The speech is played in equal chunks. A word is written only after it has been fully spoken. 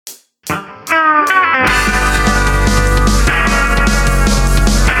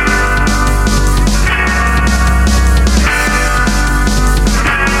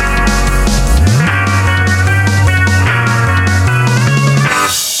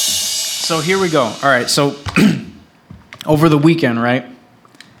so here we go. All right, so over the weekend, right?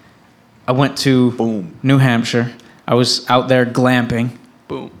 I went to New Hampshire. I was out there glamping.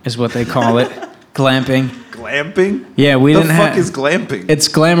 Boom. Is what they call it. Glamping. Glamping? Yeah, we didn't have... The fuck is glamping? It's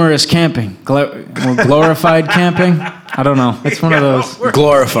glamorous camping. Glorified camping? I don't know. It's one of those.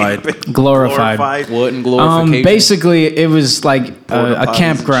 Glorified. Glorified. What in glorification? Basically, it was like a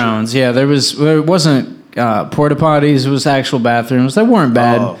campgrounds. Yeah, there wasn't porta potties. It was actual bathrooms. They weren't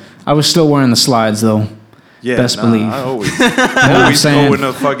bad. Oh. I was still wearing the slides, though. Yeah, best believe. I always, I'm saying? go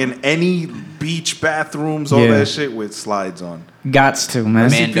into fucking any beach bathrooms, all that shit with slides on. Gots to, man. I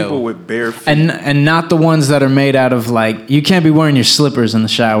see people with bare feet. And not the ones that are made out of, like, you can't be wearing your slippers in the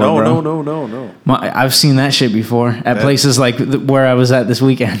shower, bro. No. I've seen that shit before at places like where I was at this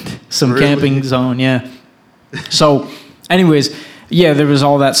weekend. Some camping zone, yeah. So, anyways, yeah, there was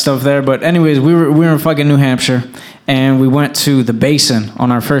all that stuff there. But anyways, we were in fucking New Hampshire, and we went to the Basin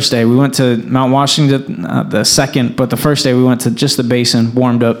on our first day. We went to Mount Washington the second, but the first day we went to just the Basin,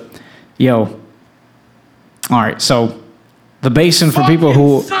 warmed up. Yo. All right, so the Basin, for people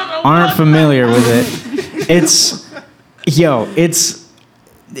who aren't familiar with it, it's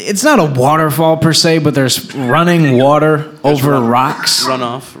not a waterfall per se, but there's running water over rocks.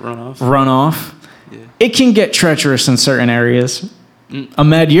 Runoff. Yeah. It can get treacherous in certain areas.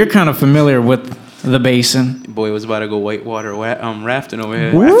 Ahmed, you're kind of familiar with the Basin. Boy was about to go whitewater rafting over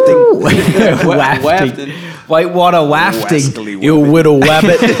here. Wafting. Whitewater wafting. You little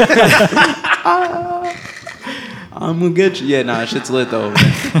wabbit. I'm gonna get you. Yeah, nah, shit's lit though.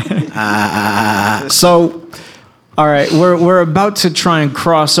 So, all right, we're about to try and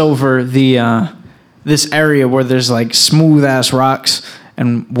cross over the this area where there's like smooth ass rocks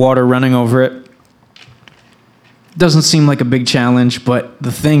and water running over it. Doesn't seem like a big challenge, but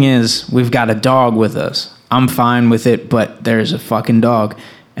the thing is, we've got a dog with us. I'm fine with it, but there's a fucking dog,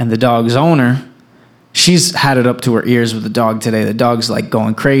 and the dog's owner, she's had it up to her ears with the dog today. The dog's like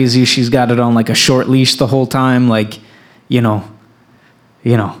going crazy. She's got it on like a short leash the whole time. Like, you know,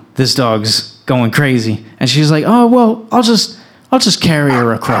 this dog's going crazy. And she's like, oh, well, I'll just carry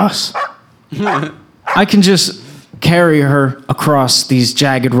her across. I can just carry her across these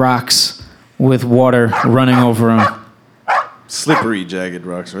jagged rocks with water running over them. Slippery, jagged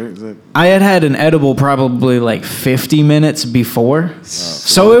rocks, right? I had an edible probably like 50 minutes before.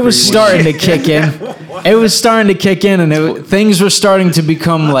 So it was starting to kick in. It was starting to kick in, and things were starting to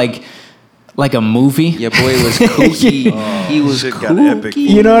become like a movie. Yeah, boy was kooky. He was kooky.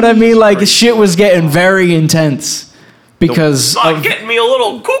 You know what I mean? Like, shit was getting very intense because getting me a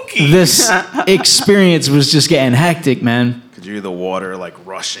little kooky. This experience was just getting hectic, man. Could you hear the water like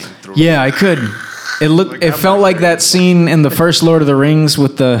rushing through? Yeah, I could. It felt like that scene in the first Lord of the Rings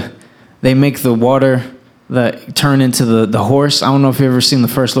with they make the water that turn into the horse. I don't know if you've ever seen the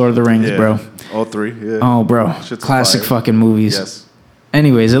first Lord of the Rings, bro. All three, yeah. Oh, bro. Shit's Classic fire. fucking movies. Yes.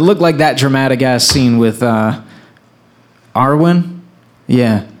 Anyways, it looked like that dramatic ass scene with Arwen.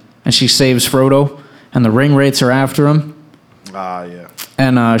 Yeah. And she saves Frodo, and the ring wraiths are after him. Ah, yeah.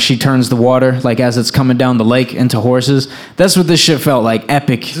 And she turns the water, like as it's coming down the lake, into horses. That's what this shit felt like.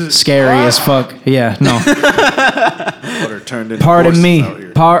 Epic, scary as fuck. Yeah, no. Water turned into Pardon horses me. out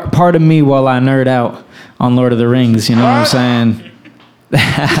here. Pardon me while I nerd out on Lord of the Rings. You know what I'm saying?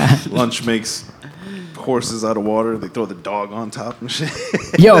 Lunch makes horses out of water. They throw the dog on top and shit.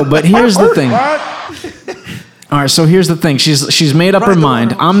 Yo, but here's the thing. All right, so here's the thing. She's made up her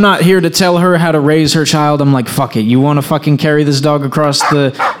mind. I'm not here to tell her how to raise her child. I'm like, fuck it. You want to fucking carry this dog across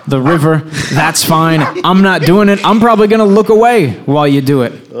the river? That's fine. I'm not doing it. I'm probably going to look away while you do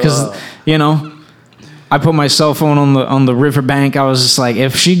it. Because, I put my cell phone on the riverbank. I was just like,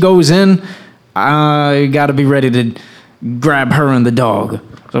 if she goes in, I got to be ready to grab her and the dog.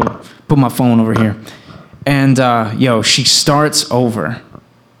 So put my phone over here. And, she starts over.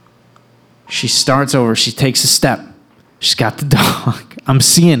 She takes a step. She's got the dog. I'm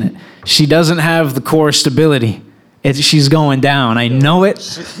seeing it. She doesn't have the core stability. She's going down. I know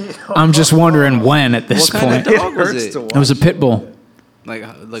it. I'm just wondering when at this point. What kind of dog was it? It was a pit bull. Like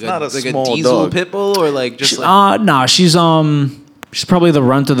not a a small diesel dog. pit bull, or like just nah, she's probably the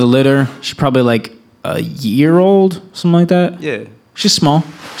runt of the litter. She's probably like a year old, something like that. Yeah. She's small.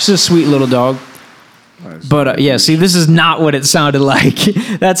 She's a sweet little dog. Nice. But see, this is not what it sounded like.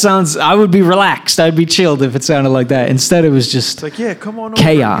 I would be relaxed. I'd be chilled if it sounded like that. Instead, it was just It's like, yeah, come on over.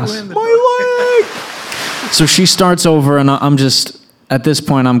 chaos. My leg! So she starts over, and I'm just, at this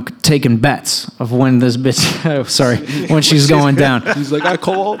point, I'm taking bets of when this bitch, when she's going down. He's like, I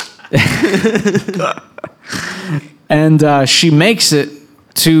called. And she makes it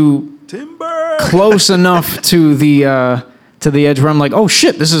to Timber! close enough to the edge where I'm like, oh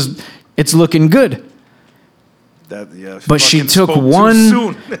shit, It's looking good. But she took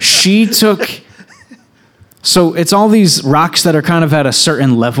one. She took. So it's all these rocks that are kind of at a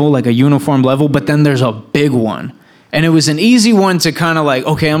certain level, like a uniform level, but then there's a big one. And it was an easy one to kind of like,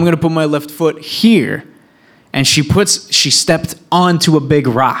 okay, I'm going to put my left foot here. And she stepped onto a big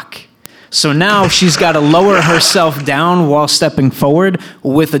rock. So now she's got to lower herself down while stepping forward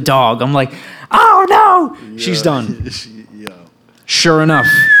with a dog. I'm like, oh no, yeah, she's done. Sure enough.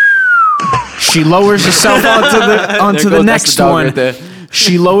 She lowers herself onto the next one. Right,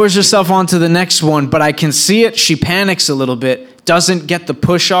 she lowers herself onto the next one, but I can see it. She panics a little bit, doesn't get the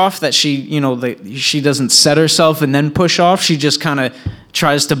push off that she doesn't set herself and then push off. She just kind of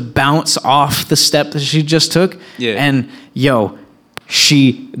tries to bounce off the step that she just took. Yeah. And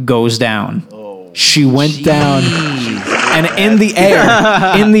she goes down. Oh, she went down. And in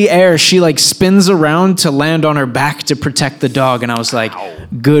the air, she like spins around to land on her back to protect the dog. And I was like,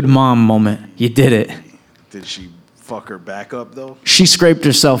 good mom moment. You did it. Did she fuck her back up though? She scraped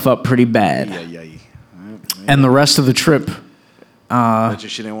herself up pretty bad. Yeah. And the rest of the trip, she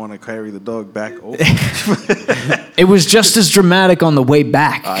didn't want to carry the dog back. Oh. It was just as dramatic on the way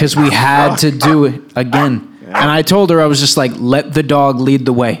back because we had to do it again. Yeah. And I told her, I was just like, let the dog lead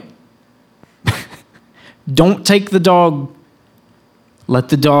the way. Don't take the dog. Let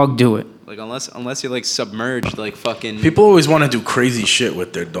the dog do it. Like unless you're like submerged, like fucking. People always want to do crazy shit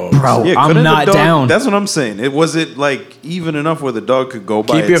with their dogs. Bro, yeah, I'm not down. That's what I'm saying. Was it like even enough where the dog could go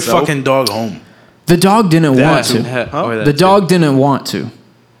by itself? Keep your fucking dog home. The dog didn't want to. The dog didn't want to.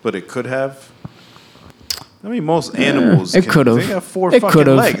 But it could have. I mean, most animals. It could have. They got 4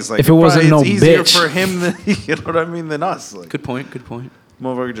 fucking legs. Like, if it wasn't no bitch. It's easier for him than you know what I mean than us. Like, good point.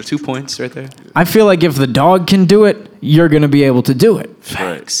 Motherfucker, just 2 points right there. I feel like if the dog can do it, you're gonna be able to do it.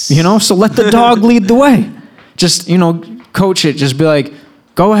 Facts. So let the dog lead the way. Just coach it. Just be like,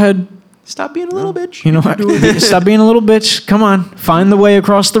 go ahead. Stop being a little bitch. Stop being a little bitch. Come on, find the way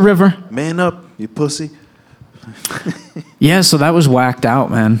across the river. Man up, you pussy. Yeah, so that was whacked out,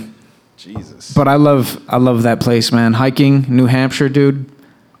 man. Jesus. But I love that place, man. Hiking, New Hampshire, dude.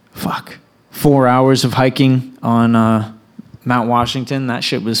 Fuck. 4 hours of hiking on Mount Washington. That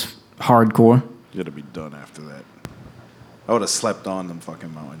shit was hardcore. You gotta be done after that. I would have slept on them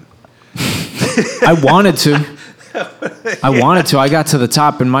fucking mountain. I wanted to. I got to the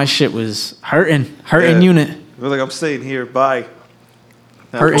top and my shit was hurting unit. I was like, I'm staying here. Bye.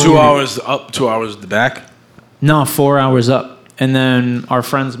 2 hours up, 2 hours the back? No, 4 hours up. And then our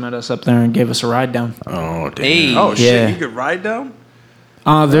friends met us up there and gave us a ride down. Oh, damn. Hey. Oh, shit. Yeah. You could ride down?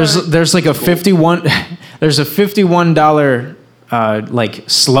 There's like a $51 like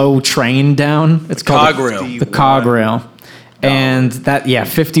slow train down. It's called the Cog Rail. And that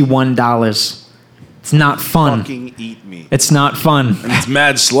 $51. It's not fun. Fucking eat me. It's not fun. And it's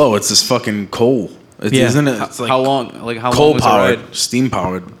mad slow. It's this fucking coal. Isn't it? It's like how long? Like how coal long was powered, the ride? steam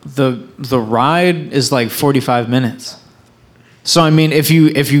powered. The ride is like 45 minutes. So I mean, if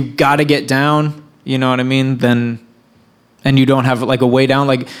you got to get down, you know what I mean, then. And you don't have like a way down.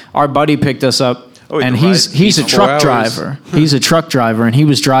 Like our buddy picked us up, and he's a truck driver. He's a truck driver, and he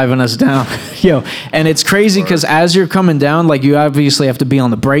was driving us down. And it's crazy because as you're coming down, like you obviously have to be on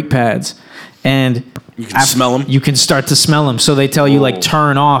the brake pads, and you can smell them. You can start to smell them. So they tell you like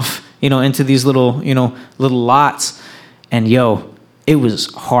turn off, into these little little lots, and it was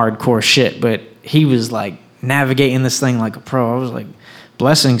hardcore shit. But he was like navigating this thing like a pro. I was like,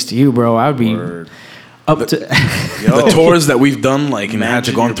 blessings to you, bro. I'd be. Up to the tours that we've done, like, and had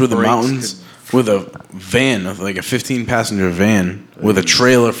to go through the mountains with a van, like a 15-passenger van with a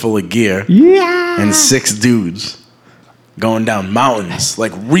trailer full of gear, and 6 dudes going down mountains,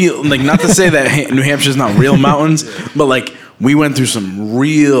 like real, like not to say that New Hampshire's not real mountains, but like we went through some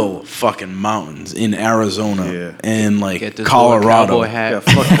real fucking mountains in Arizona and like Colorado.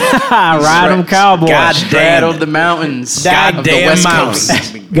 Ride them cowboys. God damn the mountains. Goddamn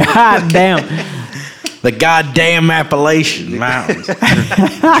mountains. Goddamn. The goddamn Appalachian Mountains.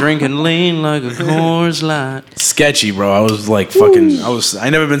 Drinking lean like a Coors Light. Sketchy, bro. I was like fucking.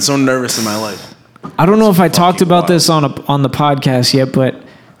 I never been so nervous in my life. I don't know if I talked about this on the podcast yet, but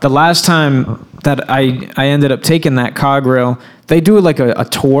the last time that I ended up taking that Cog Rail, they do like a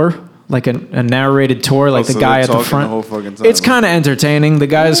tour, like a narrated tour, like the guy at the front. It's kind of entertaining. The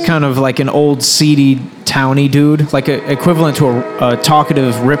guy's kind of like an old seedy towny dude, like equivalent to a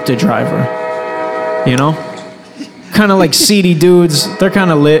talkative Ripta driver. Kind of like seedy dudes. They're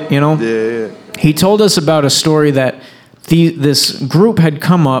kind of lit, Yeah. He told us about a story that this group had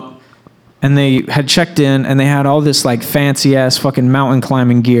come up and they had checked in and they had all this like fancy ass fucking mountain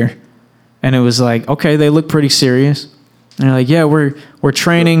climbing gear. And it was like, okay, they look pretty serious. And they're like, yeah, we're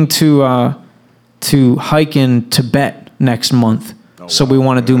training to hike in Tibet next month. So we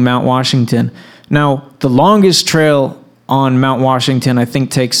want to do Mount Washington. Now, the longest trail on Mount Washington, I think,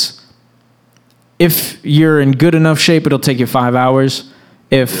 takes, if you're in good enough shape, it'll take you 5 hours.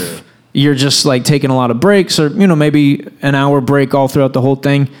 If you're just like taking a lot of breaks, or maybe an hour break all throughout the whole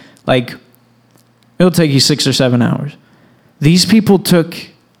thing, like it'll take you 6 or 7 hours. These people took,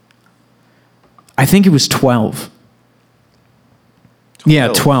 I think it was 12. Yeah,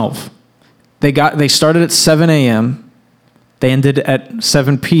 12. They started at 7 a.m. They ended at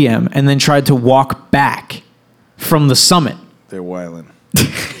 7 p.m. and then tried to walk back from the summit. They're wilding.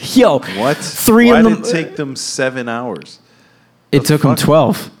 Yo, What? 3 Why in the. did it take them 7 hours? It took them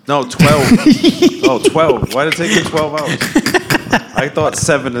 12. No, 12. Oh, 12. Why did it take them 12 hours? I thought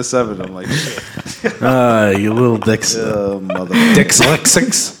 7 to 7. I'm like, You little dicks. mother.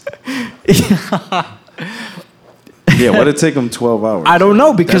 Dyslexics. Yeah, why did it take them 12 hours? I don't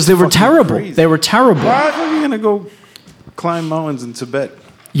know, because That's they were fucking terrible. crazy. They were terrible. Why are you going to go climb mountains in Tibet?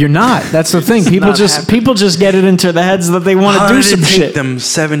 You're not. That's the thing. People not just get it into their heads that they want to How do did some it take shit. them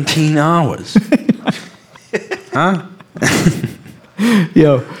 17 hours? Huh?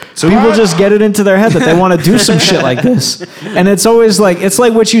 Yo, so people just get it into their head that they want to do some shit like this, and it's always like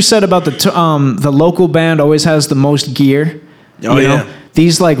what you said about the local band always has the most gear. Oh, you know? yeah.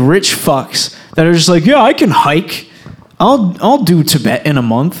 These like rich fucks that are just like, yeah, I can hike. I'll do Tibet in a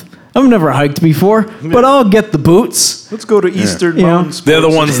month. I've never hiked before, but I'll get the boots. Let's go to Eastern You know? Mountains. They're the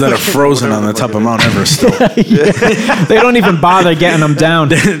ones that are frozen on the top of Mount Everest still. They don't even bother getting them down.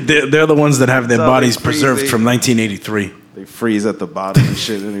 They're the ones that have their That's how they bodies freeze, preserved they- from 1983. They freeze at the bottom and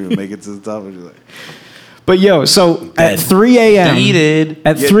shit. They don't even make it to the top. And you're like, But yo, so at 3 a.m. Dated.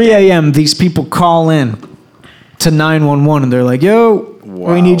 At 3 a.m., these people call in to 911 and they're like, yo,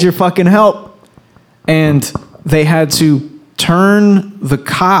 Wow. we need your fucking help. And they had to turn the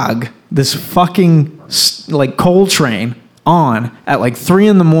cog, this fucking like coal train, on at like 3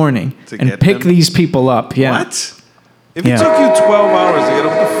 in the morning To and get pick them? these people up. Yeah. what? If Yeah. it took you 12 hours to get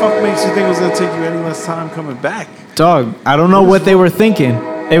up, what the fuck makes you think it was going to take you any less time coming back? Dog, I don't know what they were thinking.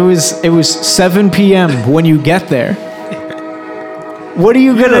 It was 7 p.m. when you get there. What are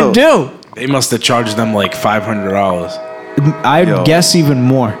you gonna do? They must have charged them like $500. I'd Yo. guess even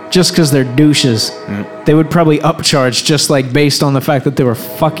more, just because they're douches. They would probably upcharge just like based on the fact that they were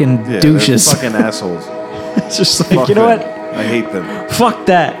fucking Yeah, they're douches. fucking assholes. It's just like, Fuck you know them. what? I hate them, Fuck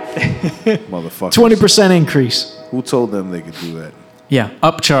that. motherfuckers. 20% increase. Who told them they could do that? Yeah,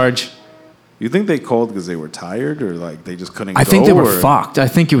 upcharge. You think they called because they were tired, or like they just couldn't? I think they were or- fucked. I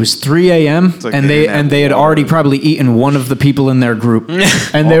think it was 3 a.m. like and they didn't have they had water. already probably eaten one of the people in their group,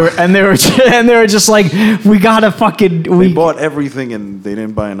 and they were just like, we gotta fucking They bought everything and they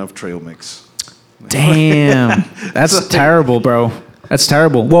didn't buy enough trail mix. Damn, that's terrible, bro. That's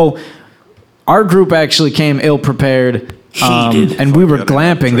terrible. Well, our group actually came ill prepared, and we were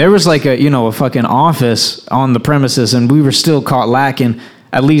glamping. There was like a fucking office on the premises, and we were still caught lacking.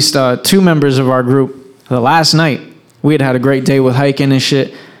 At least 2 members of our group. The last night, we had a great day with hiking and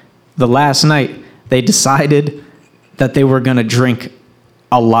shit. The last night, they decided that they were gonna drink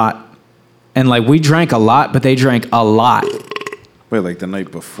a lot, and like we drank a lot, but they drank a lot. Wait, like the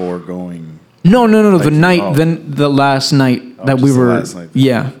night before going. No. Like, The night, oh. then the last night that just we the were. last night.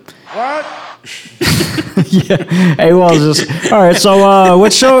 Yeah. What? Yeah. Hey, well, just all right. So,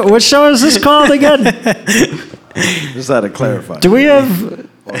 what show is this called again? Just had to clarify. Do we have?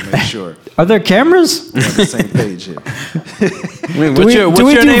 Want to make sure Are there cameras? we're on the same page here. Wait, Do we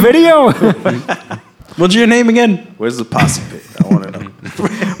what's your do name? video? What's your name again? Where's the posse pit? I want to know.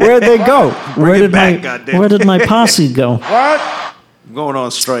 Where'd they go? it back, goddamn. Where did my posse go? What? I'm going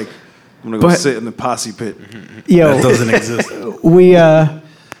on strike. I'm gonna go But- sit in the posse pit. Yo, That doesn't exist. we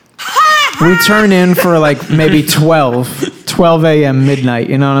turn in for like maybe 12 a.m. midnight.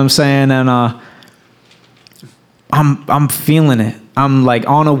 You know what I'm saying? And I'm feeling it. I'm like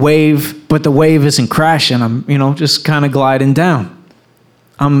on a wave, but the wave isn't crashing. I'm just kind of gliding down.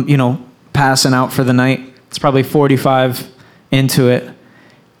 I'm passing out for the night. It's probably 45 into it,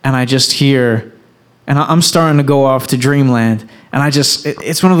 and I just hear, and I'm starting to go off to dreamland. And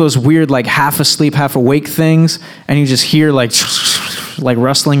it's one of those weird like half asleep, half awake things, and you just hear like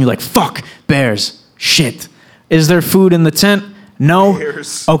rustling. You're like, fuck, bears, shit. Is there food in the tent? No.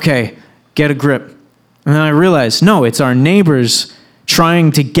 Bears. Okay, get a grip. And then I realize, no, it's our neighbors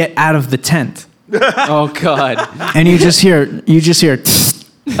trying to get out of the tent. Oh God. And you just hear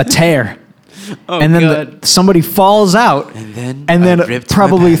a tear. And then somebody falls out. And And I then ripped my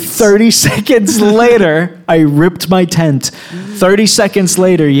probably pants. 30 seconds later, I ripped my tent. 30 seconds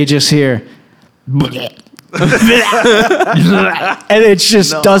later, you just hear, and it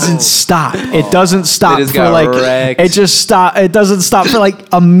just doesn't stop. It doesn't stop just for got like wrecked. it doesn't stop for like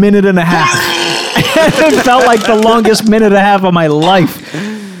a minute and a half. It felt like the longest minute and a half of my life.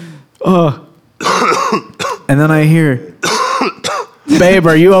 And then I hear, "Babe,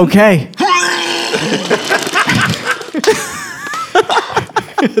 are you okay?"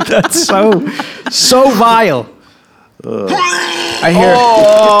 That's so vile. I hear,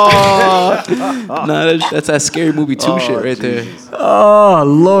 Nah, that's that scary movie 2 shit right there. "Oh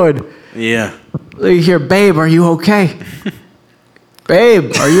Lord." Yeah. You hear, "Babe, are you okay?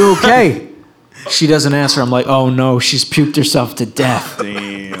 Babe, are you okay?" She doesn't answer. I'm like, "Oh no, she's puked herself to death."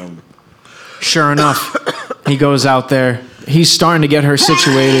 Damn. Sure enough, he goes out there. He's starting to get her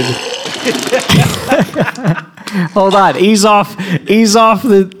situated. Hold on, ease off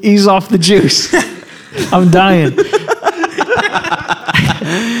the juice. I'm dying.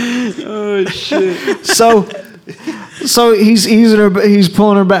 Oh shit. So he's easing her. He's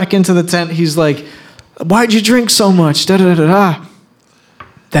pulling her back into the tent. He's like, "Why'd you drink so much?" Da da da da.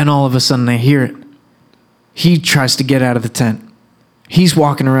 Then all of a sudden I hear it. He tries to get out of the tent. He's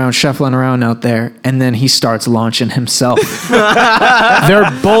walking around, shuffling around out there, and then he starts launching himself. They're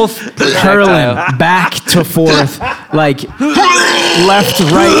both hurling back to forth, like left,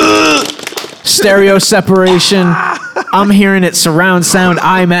 right, stereo separation. I'm hearing it surround sound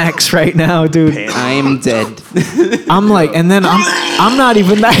IMAX right now, dude. I am dead. I'm like, and then I'm not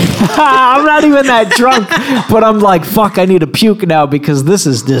even that I'm not even that drunk, but I'm like, fuck, I need to puke now because this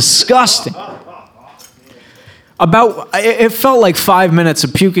is disgusting. It felt like 5 minutes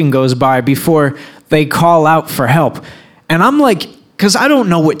of puking goes by before they call out for help. And I'm like, because I don't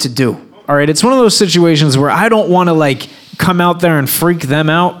know what to do. All right, it's one of those situations where I don't want to like come out there and freak them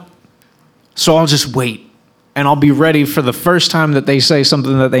out. So I'll just wait. And I'll be ready for the first time that they say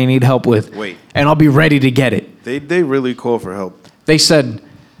something that they need help with. Wait. And I'll be ready to get it. They really call for help. They said,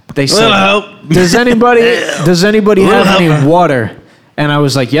 help. does anybody have any water? And I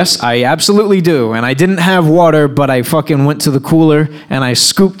was like, yes, I absolutely do. And I didn't have water, but I fucking went to the cooler and I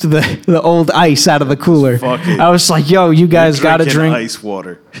scooped the old ice out of the cooler. Fuck it. I was like, yo, you guys got to drink ice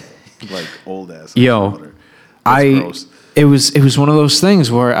water. Like old ass Yo, ice water. That's gross. It was one of those things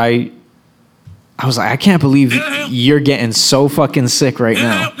where I was like, I can't believe you're getting so fucking sick right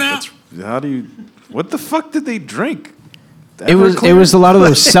now. What the fuck did they drink? It was a lot of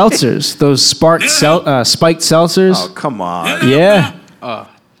those seltzers, those spiked seltzers. Oh, come on. Yeah.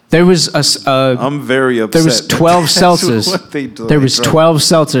 There was I'm very upset. there was 12 seltzers. There was 12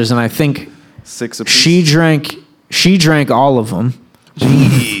 seltzers, and I think 6 apiece. she drank all of them.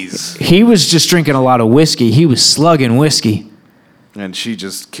 Jeez. He was just drinking a lot of whiskey. He was slugging whiskey. And she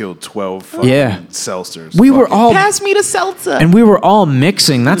just killed 12 fucking seltzers. We were all Pass me the seltzer. and we were all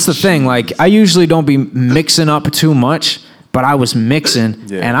mixing. That's the thing. Like I usually don't be mixing up too much, but I was mixing,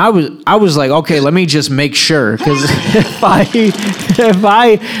 and I was like, okay, let me just make sure, because if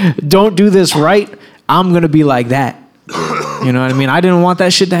I don't do this right, I'm gonna be like that. You know what I mean? I didn't want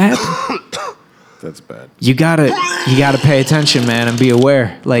that shit to happen. That's bad. You gotta pay attention, man, and be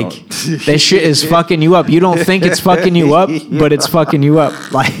aware. Like this shit is fucking you up. You don't think it's fucking you up, but it's fucking you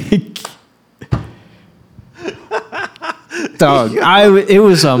up. Like, dog, it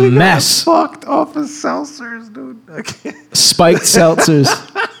was a mess. Fucked off of seltzers, dude. I can't. Spiked seltzers.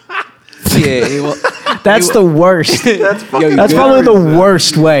 Yeah, well, That's the worst. That's probably the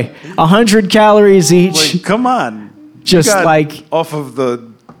worst way. 100 calories each. Like, come on. Just You got like off of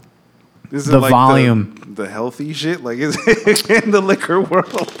the volume. the healthy shit. Like is it in the liquor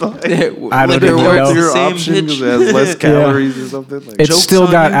world? Like, I don't even know. your Same option bitch. because it has less calories or something. Like, It's Joke's still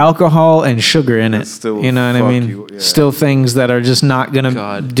on got you. alcohol and sugar in it. It's still You know what I fuck mean? you, yeah. Still things that are just not gonna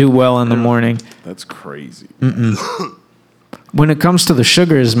God. do well in the morning. that's crazy. When it comes to the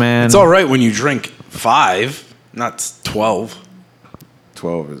sugars, man, It's all right when you drink 5, not 12,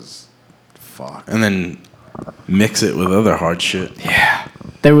 12 is fuck. and then mix it with other hard shit.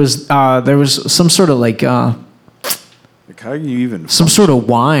 there was some sort of like Like how you even some sort of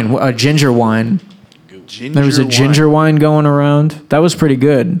wine, a ginger wine. ginger There was a ginger wine going around. That was pretty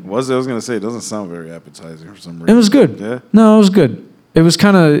good. I was gonna say it doesn't sound very appetizing for some reason. It was good. Yeah. No, it was good. It was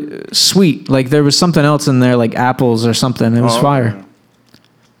kind of sweet. Like there was something else in there, like apples or something. It was fire. yeah.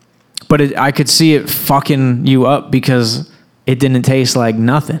 But I could see it fucking you up because it didn't taste like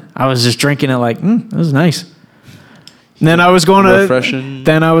nothing. I was just drinking it like, that was nice. And then I was going Refreshing.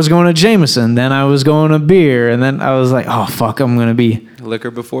 Then I was going to Jameson. Then I was going to beer. And then I was like, oh fuck, I'm gonna be.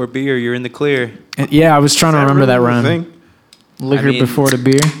 liquor before beer, you're in the clear. Yeah, I was trying to remember that really the rhyme. thing? Liquor I mean- before the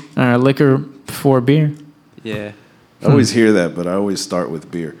beer. Liquor before beer. Yeah. I always hear that, but I always start with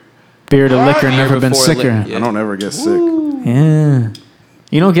beer. Beer to liquor, Beer never been before sicker. Yeah. I don't ever get sick. Yeah.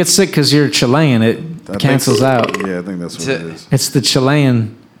 You don't get sick because you're Chilean. It I cancels think, out. Yeah, I think that's what it is. It's the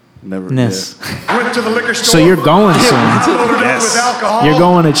Chilean-ness. Never. Went to the liquor store. So you're going soon. Loaded up Yes. with alcohol. You're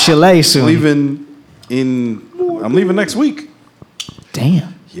going to Chile Yeah. soon. I'm leaving next week.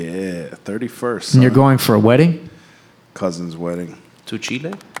 Damn. Yeah, 31st. And you're going for a wedding? cousin's wedding. To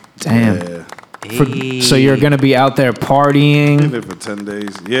Chile? Damn. Yeah. So you're going to be out there Been partying? there for 10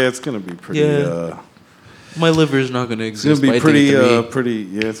 days. Yeah, it's gonna be pretty. Yeah. My liver's not gonna It's gonna exist. be by pretty,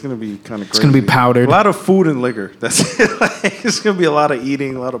 thinking Yeah, it's gonna be kind of crazy. It's gonna be powdered. A lot of food and liquor. That's it. Like, it's gonna be a lot of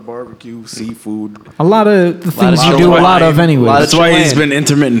eating, a lot of barbecue, seafood. A lot of the things you of do a lot wine. of anyway. That's why he's been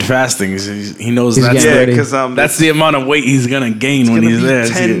intermittent fasting. He knows He's that's getting Yeah, ready. because that's the amount of weight he's gonna gain when gonna he's be there.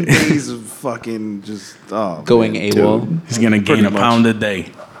 10 days of fucking just Going man, AWOL. dude. He's gonna gain Pretty a much. pound a day.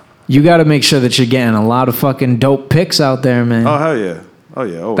 You got to make sure that you're getting a lot of fucking dope pics out there, man. Oh hell yeah! Oh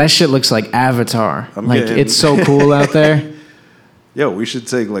yeah! Oh, That shit looks like Avatar. I'm Like getting- it's so cool out there. yo, we should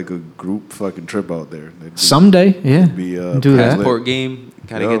take like a group fucking trip out there. It'd be- Someday, yeah. be, Do that. Passport game.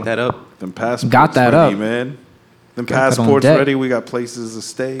 Gotta Yo. get that up. Them passports Got that ready, up. man. Them Got that on passports deck. ready. We got places to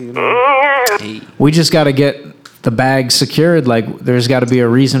stay. You know. Hey. We just got to get the bag secured. Like there's got to be a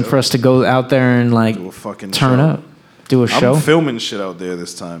reason for us to go out there and like Do a fucking turn show. up, do a show, I'm filming shit out there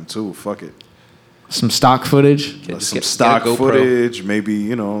this time too. Fuck it. some stock footage, Just Some get stock a GoPro. footage.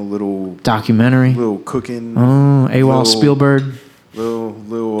 Maybe a little documentary. cooking. Oh, AWOL little- Spielberg,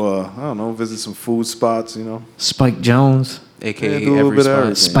 Little. I don't know. Visit some food spots. You know. Spike Jones, AKA Yeah, do a little every bit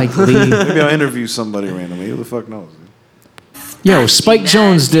of spot. everything. Spike Lee. Maybe I'll interview somebody randomly. Who the fuck knows? Yo, Spike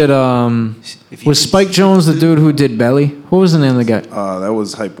Jones did. If you Was can- Spike Jones the dude who did Belly? What was the name of the guy? That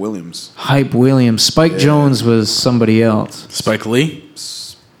was Hype Williams. Hype Williams. Spike Jones was somebody else. Spike Lee.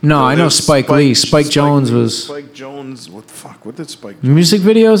 No, I know There's Spike Lee. Spike Jones Lee. was Spike Jones. What the fuck? What did Spike? music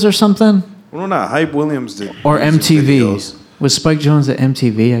videos or something, Well, no, Hype Williams did. or music MTV. videos. Was Spike Jones at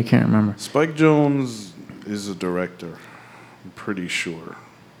MTV? I can't remember. Spike Jones is a director. I'm pretty sure.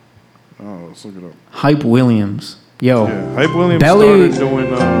 Oh, let's look it up. Hype Williams. Yo, Yeah, Hype Williams Belly- started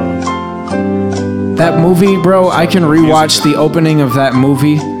doing. that movie, bro. I can rewatch the opening of that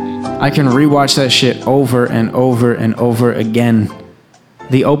movie. I can rewatch that shit over and over and over again.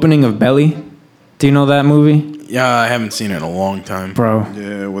 The opening of Belly. Do you know that movie, Yeah, I haven't seen it in a long time. bro?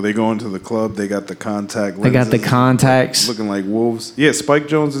 Yeah, well, they go into the club. They got the contact lenses. They got the contacts. looking like wolves. Yeah, Spike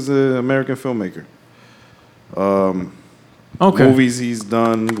Jones is an American filmmaker. Okay. Movies he's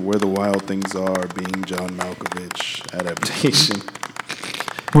done: Where the Wild Things Are, Being John Malkovich, Adaptation,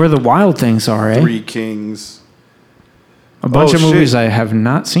 Where the Wild Things Are, eh? Three Kings, A bunch Oh, of movies shit. I have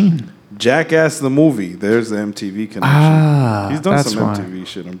not seen. Jackass the movie. There's the MTV connection. Ah, He's done that's some why. MTV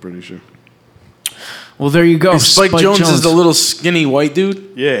shit. I'm pretty sure. Well, there you go. Spike Jones is the little skinny white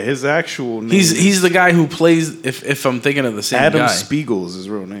dude. Yeah, his actual name. He's the guy who plays. If I'm thinking of the same Adam guy. Spiegel is his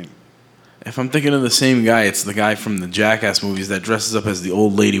real name. If I'm thinking of the same guy, it's the guy from the Jackass movies that dresses up as the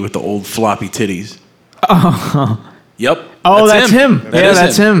old lady with the old floppy titties. Oh, Yep. Oh, that's him. That Yeah, is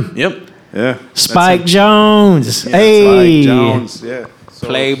that's him. Yep. Yeah, Spike Jones. Hey. Spike Jones. Yeah, so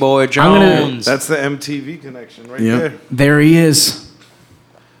Playboy gonna- Jones. That's the MTV connection right Yeah. there. There he is.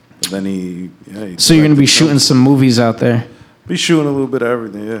 But then he So you're gonna be directed shooting films. some movies out there. Be shooting a little bit of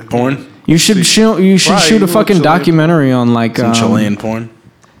everything. Yeah. Porn. You should shoot. You should Right, shoot you a know fucking Chilean- documentary on like Some Chilean porn.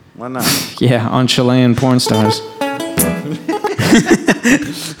 Why not? yeah, on Chilean porn stars.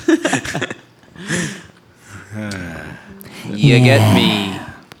 You get me.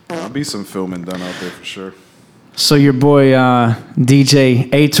 There'll be some filming done out there for sure. So your boy DJ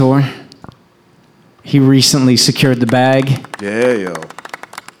Ator, he recently secured the bag. Yeah, yo.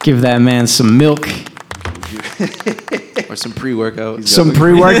 Give that man some milk, Or some pre-workout. some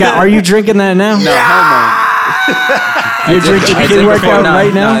pre-workout. Are you drinking that now? No, hell You're drinking I drink pre-workout before- nah,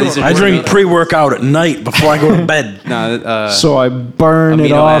 right now. nah, these are I drink pre- pre-workout at night before I go to bed. no. So I burn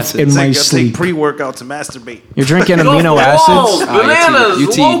it amino off acids. in my Take sleep. pre-workout to masturbate. You're drinking amino Whoa, acids.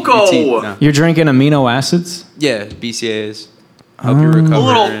 bananas, loco. No. You're drinking amino acids. Yeah, BCAAs. Help you recover. A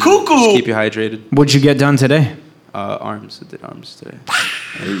little and cuckoo. Just keep you hydrated. What'd you get done today? Arms. I did arms today.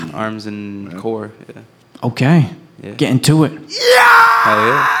 Arms and core. Yeah. Okay, Yeah. get into it. Hell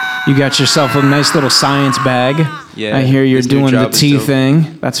yeah. You got yourself a nice little science bag. Yeah, I hear you're this new doing the job is tea dope.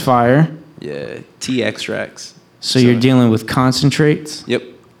 thing. That's fire. Yeah. Tea extracts. So you're dealing with concentrates. Yep.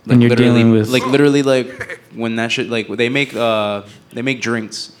 And you're literally- dealing with- literally when that shit they make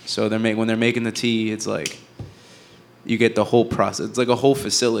drinks. So when they're making the tea, it's like you get the whole process. It's like a whole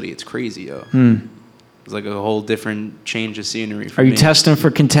facility. It's crazy, yo. It's like a whole different change of scenery. For Are you me. testing for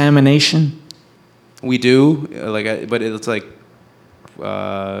contamination? We do, but it's like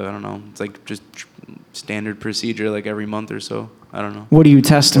I don't know. It's like just standard procedure, like every month or so. I don't know. What are you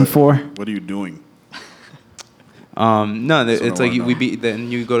testing for? What are you doing? No, That's it's what I like wanna know.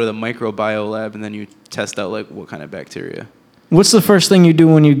 then you go to the microbiome lab and then you test out like what kind of bacteria. What's the first thing you do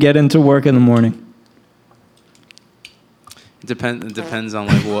when you get into work in the morning? It depends on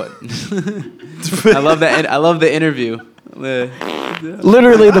like what. I love that. I love the interview.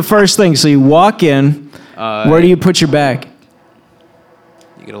 Literally the first thing. So you walk in. Where do you put your bag?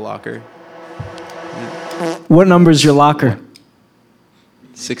 You get a locker. What number is your locker?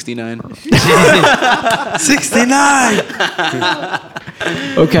 69. 69.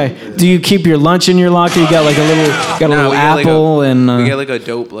 Okay. Do you keep your lunch in your locker? You got like a little, Nah, we get like apple and. we get like a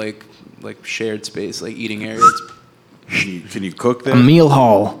dope like shared space, like eating area. Can you cook a there? meal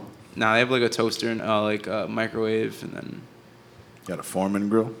hall. Nah, they have like a toaster and like a microwave, and then Got a Foreman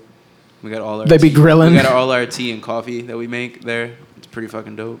grill? we got all our. They be tea- grilling? We got all our tea and coffee that we make there. It's pretty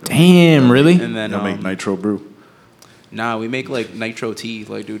fucking dope. Damn, really? And then Y'all make nitro brew? nah, we make like nitro tea.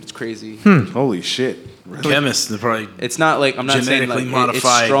 Like, dude, it's crazy. Holy shit. Chemists, they probably It's not like I'm not saying genetically like it's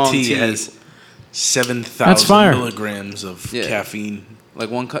modified strong tea tea. has 7,000 That's fire. milligrams of Yeah. caffeine. Like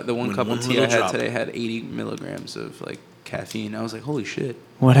the one When cup one of tea I little had drop. today had 80 milligrams of like caffeine. I was like, holy shit.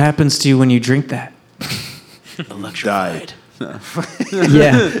 What happens to you when you drink that? Died.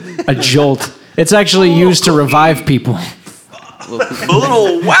 Yeah, a jolt. It's actually used to revive people A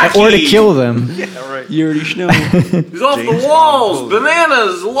little wacky. or to kill them. You already know. He's off the walls.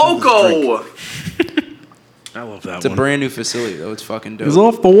 Bananas. Loco. I love that It's a one. brand new facility though. It's fucking dope.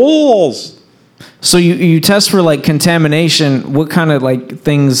 off the walls. So you test for like contamination. What kind of like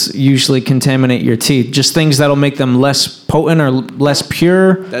things usually contaminate your teeth? Just things that'll make them less potent or less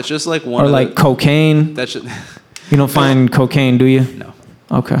pure, That's just like one or of like the, cocaine. that's just, You don't find cocaine, do you? no,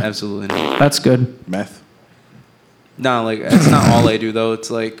 Okay, absolutely not. that's good. Meth? No, like that's not all I do though. It's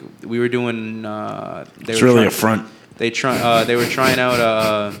like we were doing. It's really a front. They were trying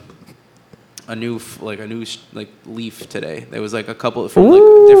out a new leaf today. There was like a couple from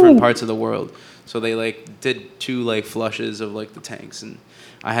like different parts of the world. So they like did 2 like flushes of like the tanks, and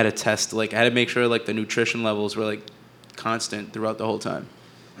I had to test I had to make sure like the nutrition levels were like constant throughout the whole time.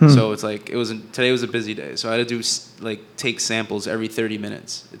 So it's like today was a busy day, so I had to do take samples every 30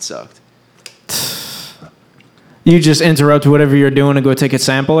 minutes. It sucked. You just interrupt whatever you're doing and go take a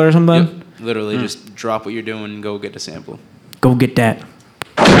sample or something. Yep. Literally, just drop what you're doing and go get a sample. Go get that.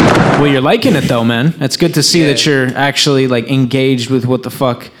 Well, you're liking it though, man. It's good to see that you're actually like engaged with what the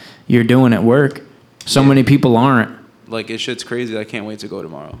fuck you're doing at work. So many people aren't. Like it shit's crazy. I can't wait to go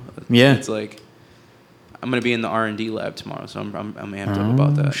tomorrow. Yeah. It's like I'm gonna be in the R&D lab tomorrow, so I'm amped up about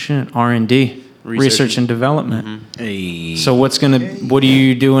Oh that. shit, R&D, research and development. Hey. So what are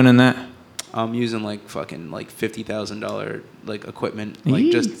you doing in that? I'm using like fucking like $50,000 like equipment,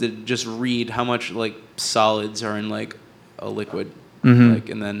 like just to just read how much like solids are in like a liquid, like,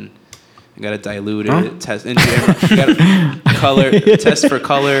 and then you gotta dilute it, test, and you gotta color, test for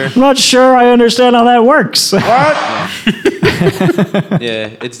color. I'm not sure I understand how that works. Yeah,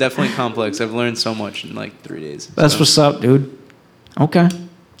 it's definitely complex. I've learned so much in like 3 days. That's so what's up, dude. Okay,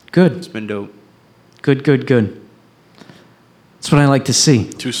 good, it's been dope. good. That's what I like to see.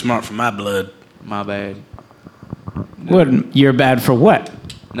 Too smart for my blood. My bad. What? You're bad for what?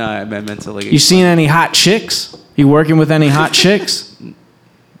 No, I meant to like. You seen any hot chicks? You working with any hot chicks?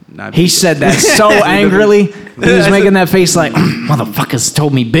 Not He said that so angrily. He was making that face like, motherfuckers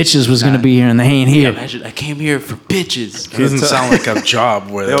told me bitches was going to be here and they ain't here. Imagine I came here for bitches. It doesn't sound like a job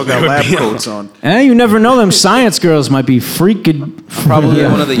where They all got lab coats on. You never know. Them science girls might be freaking. Probably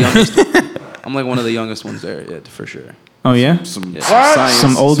one of the youngest. I'm like one of the youngest ones there, yeah, for sure. Oh, yeah? Some Yeah. science,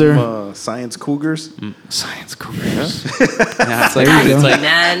 Some older- science cougars. Science cougars. Yeah, it's like There you it's go.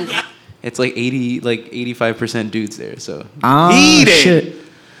 like it's like 85% dudes there. So Ah, Eat it. shit.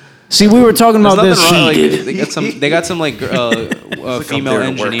 See, we were talking there's about nothing this. wrong. Like, they got some like female there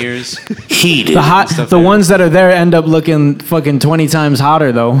to work. engineers. The ones that are there end up looking fucking 20 times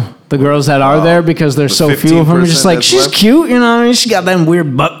hotter, though. The girls that are there, because there's so few of them, are just 15% like, that's she's left? cute, you know what I mean? She got them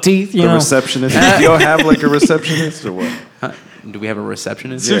weird buck teeth, you The know? receptionist. Do y'all have like a receptionist or what? Huh? Do we have a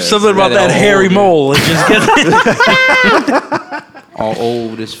receptionist? There's Something about that hairy mole. It just gets. All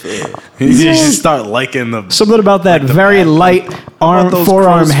old as fuck. You just start liking the. Something about that very light those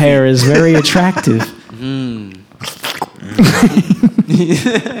forearm crow's hair is very attractive.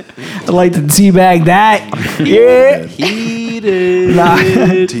 I like to teabag that. Yeah. Heated. Nah.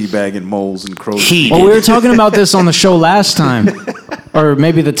 Teabagging moles and crows. Well, we were talking about this on the show last time. Or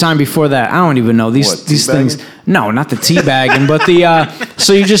maybe the time before that. I don't even know. These What, things. teabagging? No, not the teabagging, but the.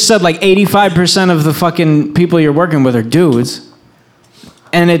 So you just said like 85% of the fucking people you're working with are dudes.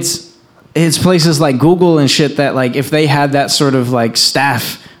 And it's places like Google and shit that like if they had that sort of like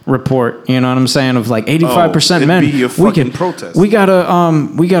staff report, you know what I'm saying, of like 85% men, it'd be a fucking protest. we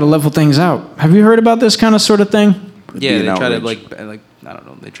gotta level things out. Have you heard about this kind of sort of thing? Yeah, they try to outrage. like I don't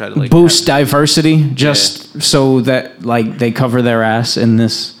know. They try to like Boost diversity just so that like they cover their ass in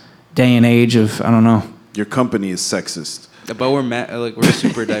this day and age of I don't know. Your company is sexist. But we're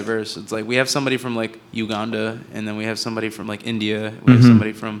super diverse. It's like we have somebody from like Uganda, and then we have somebody from like India. We have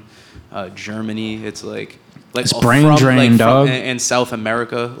somebody from Germany. It's like It's brain drain, dog. And South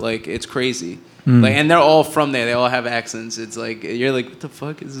America. Like it's crazy. Like and they're all from there. They all have accents. It's like you're like, what the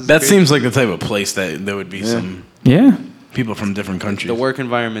fuck is this? That crazy? seems like the type of place that there would be some Yeah. people from different countries. The work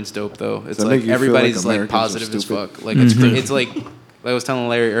environment's dope though. It's Does that like make you feel everybody's like like Americans are positive as stupid? fuck. Like it's like I was telling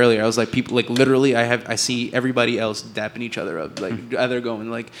Larry earlier. I was like people like literally I see everybody else dapping each other up, like either going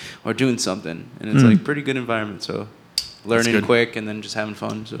like or doing something, and it's like pretty good environment. So learning good. quick and then just having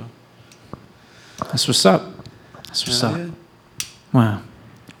fun. So That's what's up. That's what's up. yeah. Wow.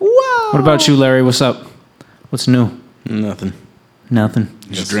 What about you, Larry? What's up? What's new? Nothing. Nothing.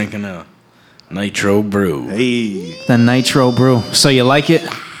 Just drinking a nitro brew. Hey, The Nitro Brew. So you like it?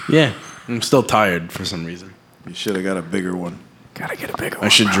 Yeah. I'm still tired for some reason. you should have got a bigger one. Gotta get a bigger I one.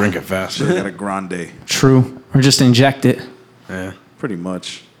 should drink it faster. Should have got a grande. True. Or just inject it, Yeah. Pretty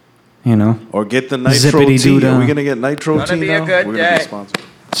much. you know? Or get the nitro tea. Zippity-doo-dah. Are we gonna get nitro Gonna tea be a now? good We're gonna be day. sponsored.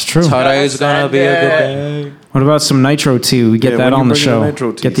 It's true. Today's gonna be a good day. What about some Nitro Tea? We get Yeah, that when you on the bring in show.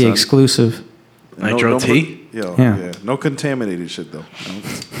 Nitro Tea, Get the son. exclusive. Nitro tea? Yeah, Yeah. yeah. No contaminated shit though.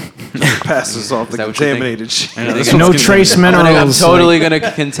 Pass us off the that what you think? contaminated shit. I know, this No one's trace contaminated. I'm minerals. totally gonna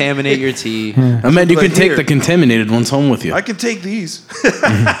contaminate your tea. I mean, you Like, can take here. the contaminated ones home with you. I can take these.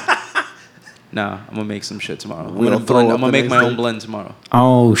 Nah, I'm gonna make some shit tomorrow. I'm We gonna don't throw blend. up I'm gonna the make next my day? own blend tomorrow.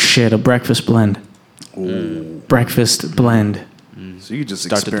 Oh, shit. A breakfast blend. Breakfast blend. So you just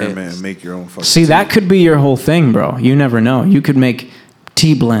Start the experiment dance. and make your own fucking See, tea. that could be your whole thing, bro. You never know. You could make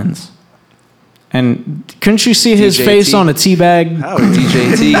tea blends. And couldn't you see his DJ face tea. on a tea bag? How is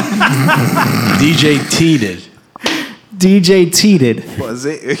DJT. DJ T did. DJ Teated. was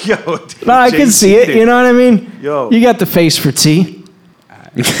it? Yo, No, I can see it. You know what I mean? Yo. You got the face for tea.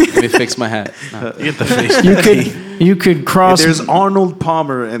 Let me fix my hat. Nah. You get the face. You could cross. There's Arnold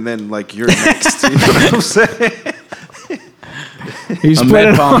Palmer, and then like you're next. You know what I'm saying? He's A put Med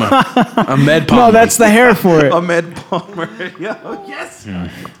it on. Palmer. A Med Palmer. No, that's the hair for it. Ahmed Palmer. Yo, yes.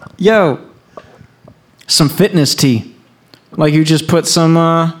 Yo, some fitness tea. Like you just put some.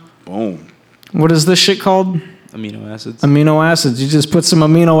 Boom. What is this shit called? Amino acids. Amino acids. You just put some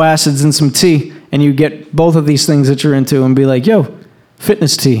amino acids in some tea, and you get both of these things that you're into, and be like, yo,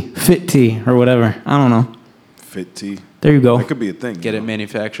 fitness tea, fit tea, or whatever. I don't know. Fit tea. There you go. That could be a thing. Get it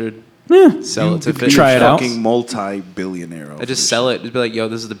manufactured. Yeah. Sell it to You could fit. be Try a it out. fucking multi-billionaire. I just sell it. Just be like, yo,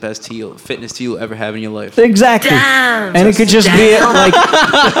 this is the best tea, fitness tea you'll ever have in your life. Exactly. And it could just be like,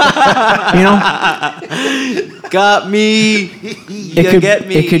 you know, Got me.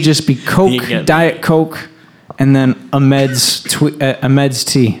 it could just be Coke, You get me. Diet Coke, and then Ahmed's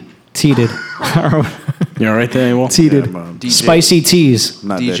tea, teated, You all right there, Will? teated, DJ. spicy teas,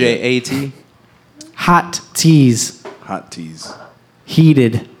 Not that DJ AT. hot teas, hot teas.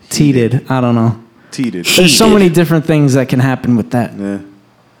 heated, teated. I don't know. Teated. There's so many different things that can happen with that. Yeah.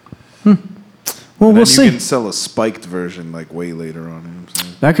 Well, Then we'll you see. can sell a spiked version like way later on. You know what I'm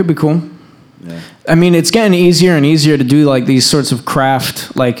saying? That could be cool. Yeah. I mean, it's getting easier and easier to do like these sorts of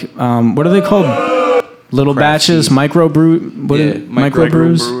craft, like what are they called? Little batches, microbrew. What Yeah,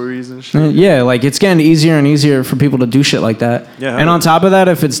 microbrews? Breweries and shit. Yeah, like it's getting easier and easier for people to do shit like that. Yeah, and on top of that,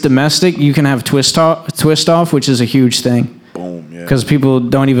 if it's domestic, you can have twist off, which is a huge thing Boom. Yeah. because people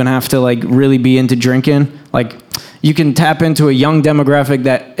don't even have to like really be into drinking. Like you can tap into a young demographic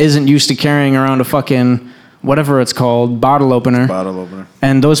that isn't used to carrying around a fucking whatever it's called bottle opener. Bottle opener.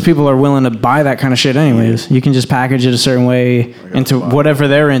 And those people are willing to buy that kind of shit anyways. You can just package it a certain way into whatever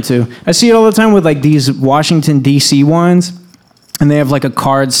they're into. I see it all the time with like these Washington, D.C. wines. And they have like a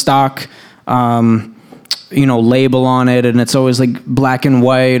card stock, label on it. And it's always like black and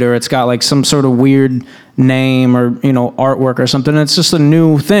white, or it's got like some sort of weird name or, artwork or something. It's just a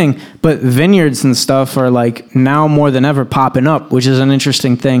new thing. But vineyards and stuff are like now more than ever popping up, which is an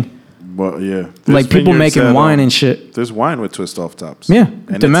interesting thing. Well, yeah. Like people vineyards making that, wine and shit. There's wine with twist off tops. Yeah,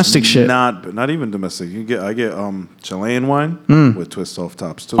 And domestic it's shit. Not even domestic. I get Chilean wine with twist off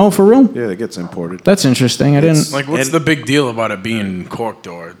tops too. Oh, for real? Yeah, it gets imported. That's interesting. I didn't. Like, what's And- the big deal about it being corked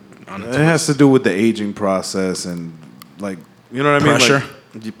or on It has to do with the aging process and like you know what I mean? Pressure?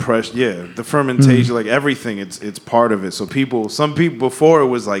 Like, the pressure, yeah. The fermentation, like everything, it's part of it. So some people before it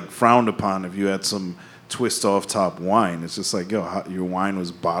was like frowned upon if you had some twist off top wine. It's just like, yo, your wine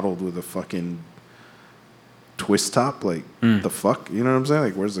was bottled with a fucking twist top. Like, the fuck? You know what I'm saying?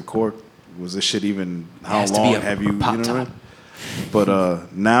 Like, where's the cork? Was this shit even? How long have you? You know what I mean?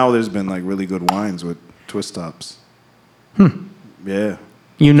 But now there's been like really good wines with twist tops. Yeah.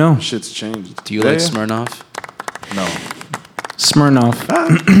 You know. Shit's changed. Do you like Smirnoff? No. Smirnoff.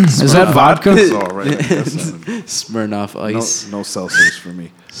 Is that vodka? It's all right. That's not- Smirnoff Ice. No seltzers for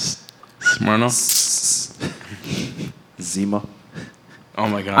me. Smirnoff. Zima. Oh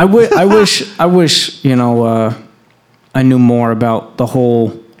my god. I wish, you know, I knew more about the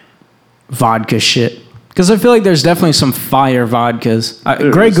whole vodka shit. Because I feel like there's definitely some fire vodkas.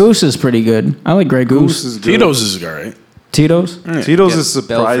 Grey Goose is pretty good. I like Grey Goose. Is good. Tito's is alright. Tito's? Tito's is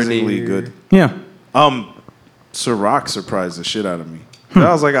surprisingly good. Yeah. Ciroc surprised the shit out of me.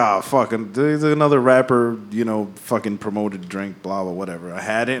 I was like, fucking, there's another rapper, you know, fucking promoted drink, blah, blah, whatever. I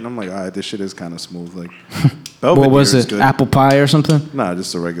had it, and I'm like, all right, this shit is kind of smooth. Like, Belvedere What was is it? good. Apple pie or something? Nah,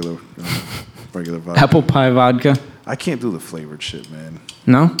 just a regular vodka. Apple pie vodka? I can't do the flavored shit, man.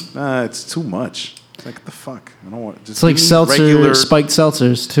 No? Nah, it's too much. It's like, what the fuck? I don't want. Just It's like give me seltzer, regular. spiked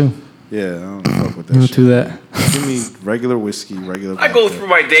seltzers, too. Yeah, I don't fuck with that You shit. do that. Give me regular whiskey, regular. I go vodka. through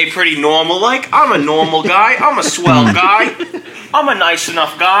my day pretty normal. Like, I'm a normal guy. I'm a swell guy. I'm a nice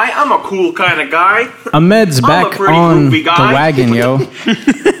enough guy. I'm a cool kind of guy. Ahmed's I'm a back pretty on groovy the guy. wagon, yo.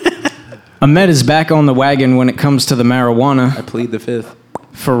 Ahmed is back on the wagon when it comes to the marijuana. I plead the fifth.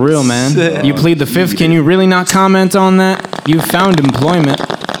 For real, man. You plead the fifth. Can you really not comment on that? You've found employment.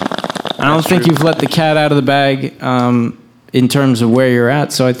 I don't think you've let the cat out of the bag in terms of where you're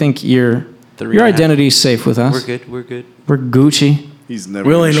at. So I think your identity is safe with us. We're good. We're good. We're Gucci. He's never.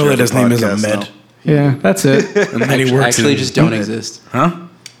 We only gonna know share that his the name is podcast Ahmed. now. Yeah, that's it. And then he works Actually, in, just don't exist. Huh?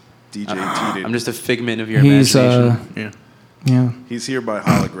 DJ T I'm just a figment of your He's imagination. Yeah. yeah. He's here by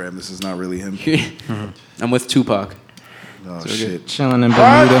hologram. This is not really him. I'm with Tupac. Oh shit. Chilling in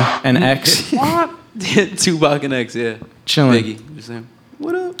Bermuda and X. Tupac and X, yeah. Chilling. Biggie. Just saying,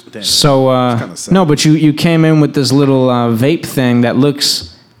 what up? Damn. So kinda sad. no, but you came in with this little vape thing that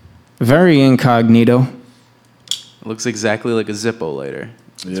looks very incognito. It looks exactly like a Zippo lighter.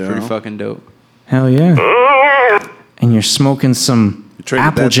 It's Yeah. pretty fucking dope. Hell yeah. And you're smoking some You traded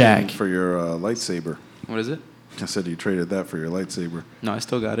that thing Applejack. for your lightsaber. What is it? I said you traded that for your lightsaber. No, I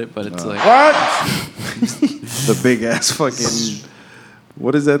still got it, but it's like The big ass fucking.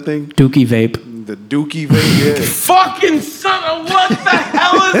 What is that thing? Dookie vape. The Dookie vape. Yeah. Fucking son of what the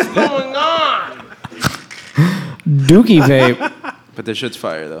hell is going on? Dookie vape. but the shit's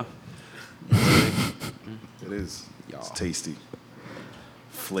fire though. It is. It's tasty.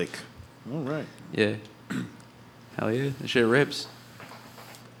 Flick. All right. Yeah. Hell yeah. The shit rips.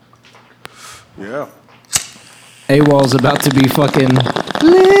 Yeah. AWOL's about to be fucking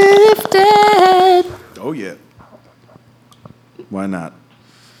lifted. Oh yeah. Why not?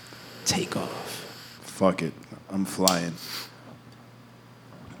 Take off. Fuck it. I'm flying.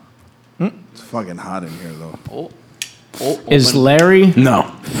 It's fucking hot in here though. Is Larry?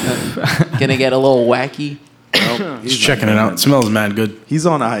 No. Gonna get a little wacky. He's checking it out. It smells mad good. He's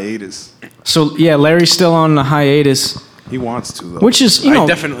on a hiatus. So yeah, Larry's still on the hiatus, He wants to though. which is you know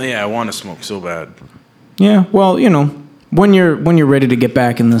I want to smoke so bad. yeah. Well, you know when you're ready to get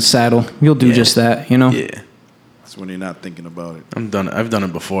back in the saddle, you'll do just that. You know. Yeah. It's when you're not thinking about it. I've done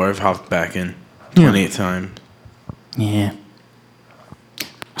it before. I've hopped back in plenty of times. Yeah.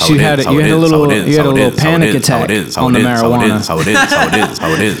 How You it had is, a how it is, little how it is, you had a how it little is, how it panic is, how attack it is, how on it the is, how it marijuana. is, how it is, how it is, how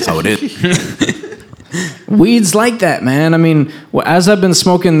it is, how it is. Weeds like that, man. I mean, as I've been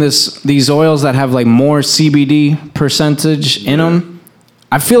smoking these oils that have like more CBD percentage in them,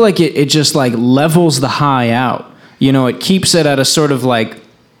 I feel like it just like levels the high out. You know, it keeps it at a sort of like,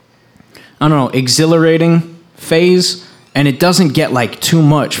 I don't know, exhilarating phase, and it doesn't get like too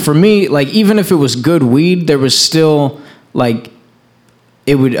much. For me, like even if it was good weed, there was still like,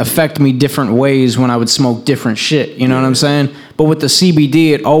 it would affect me different ways when I would smoke different shit. You know what I'm saying? But with the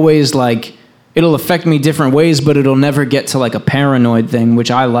CBD, it always like, it'll affect me different ways, but it'll never get to like a paranoid thing, which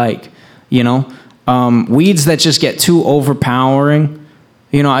I like, you know? Weeds that just get too overpowering,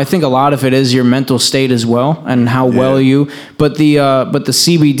 you know, I think a lot of it is your mental state as well and how well but the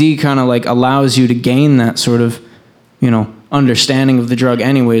CBD kind of like allows you to gain that sort of, you know, understanding of the drug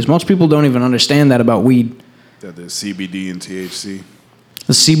anyways. Most people don't even understand that about weed. That there's CBD and THC.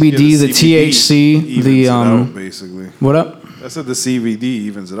 The CBD, the THC, evens the it out, basically. what up? I said the CBD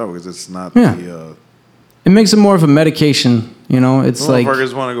evens it out because it's not Yeah. the. It makes it more of a medication, you know? It's like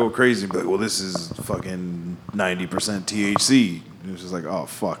Motherfuckers want to go crazy and be like, well, this is fucking 90% THC. And it's just like, oh,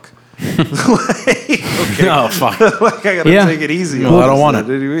 fuck. Oh fuck. Like, I gotta Yeah. take it easy. Well, I don't on want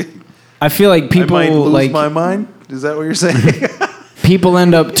this, it. anyway. I feel like people I might lose like my mind. Is that what you're saying? people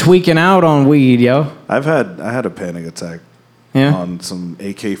end up tweaking out on weed, yo. I had a panic attack Yeah. on some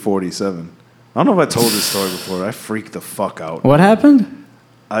AK-47. I don't know if I told this story before. I freaked the fuck out. What happened?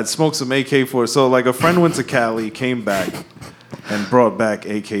 I'd smoked some AK-47. So like a friend went to Cali, came back, and brought back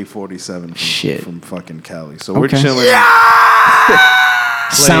AK-47 Shit. from fucking Cali. So we're Okay. chilling.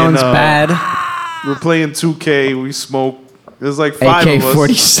 Sounds bad. We're playing 2K. We smoke. There's like 5 of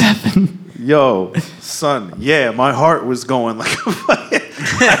us. AK-47. Yo, son, yeah, my heart was going like a fucking.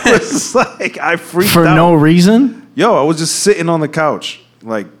 I was like, I freaked For out. no reason? Yo, I was just sitting on the couch,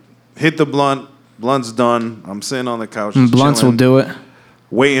 like, hit the blunt. Blunt's done. I'm sitting on the couch. just Blunts chilling, will do it.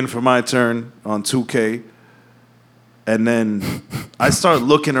 Waiting for my turn on 2K. And then I start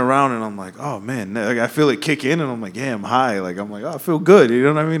looking around and I'm like, oh man, like, I feel it kick in and I'm like, yeah, I'm high. Like, I'm like, oh, I feel good. You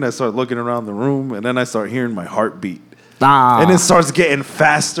know what I mean? I start looking around the room and then I start hearing my heartbeat. Ah. And it starts getting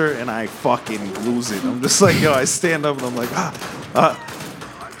faster and I fucking lose it. I'm just like, yo, I stand up and I'm like,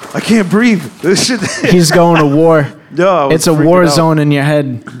 I can't breathe. This shit. He's going to war. Yo, I was It's a freaking war out. zone in your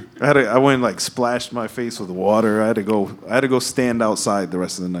head. I went and like splashed my face with water. I had to go stand outside the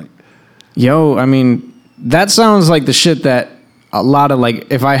rest of the night. Yo, I mean, that sounds like the shit that a lot of like,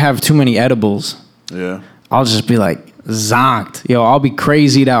 if I have too many edibles, Yeah. I'll just be like zonked. Yo, I'll be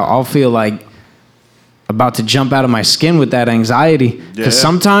crazied out. I'll feel like about to jump out of my skin with that anxiety. Because Yeah.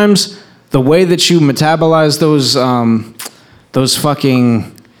 sometimes the way that you metabolize those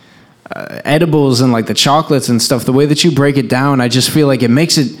fucking edibles and like the chocolates and stuff, the way that you break it down, I just feel like it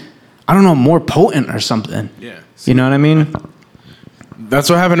makes it, I don't know, more potent or something. Yeah. You know what I mean? That's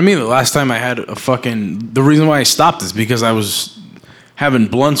what happened to me the last time I had a fucking... The reason why I stopped is because I was having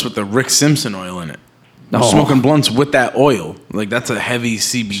blunts with the Rick Simpson oil in it. I was smoking blunts with that oil. Like, that's a heavy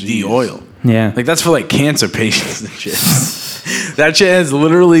CBD oil. Yeah. Like, that's for, like, cancer patients and shit. That shit has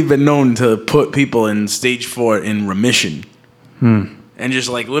literally been known to put people in stage 4 in remission. And just,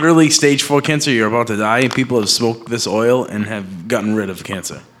 like, literally stage 4 cancer, you're about to die, and people have smoked this oil and have gotten rid of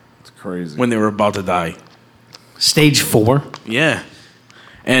cancer It's crazy. when they were about to die. Stage 4? Yeah.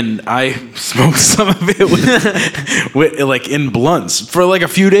 And I smoked some of it with like in blunts for like a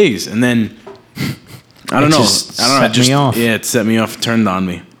few days, and then I don't know. Set me off. Yeah, it set me off. Turned on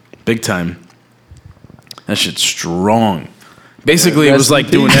me, big time. That shit's strong. Basically, it was like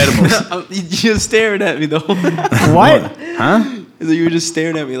doing edibles. You just staring at me the whole time. What? Huh? You were just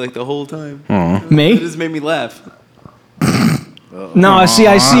staring at me like the whole time. It Me? just made me laugh. No, I see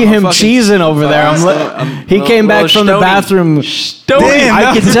him fucking- cheesing over there. He came back from the bathroom. Damn,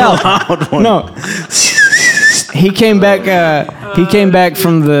 I can tell. No, he came back. He came back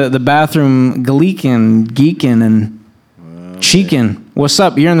from the bathroom, geeking, and cheeking. What's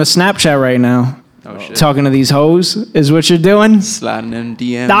up? You're in the Snapchat right now. Oh shit. Talking to these hoes is what you're doing? Sliding in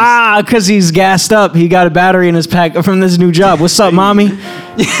DMs. Because he's gassed up. He got a battery in his pack from this new job. What's up, mommy?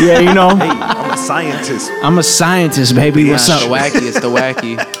 Yeah, you know. I'm a scientist. I'm a scientist, baby. What's It's up? the wacky. It's the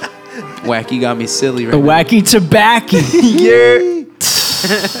wacky. Wacky got me silly right The now. wacky tobacco.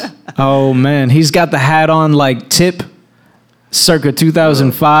 Oh man, he's got the hat on like Tip, circa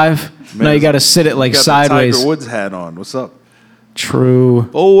 2005. Now you got to sit it like Got the sideways. Tiger Woods hat on. What's up? True.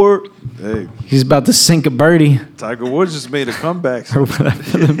 Forward. Hey, He's about to sink a birdie. Tiger Woods just made a comeback. Or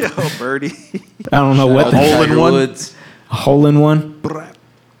whatever. Yo, birdie. I don't know what the Hole in Tiger one? Woods. a hole in one.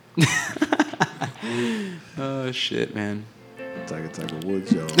 Oh shit, man. Tiger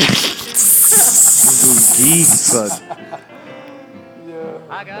Woods, yo. This dude's geek, son.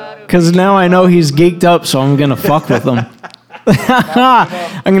 Because now I know he's geeked up, so I'm gonna fuck with him.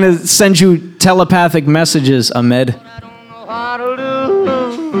 I'm gonna send you telepathic messages, Ahmed.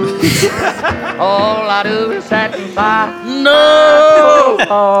 All I do is sit and sigh. No.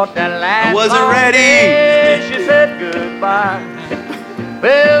 I wasn't ready. She said goodbye.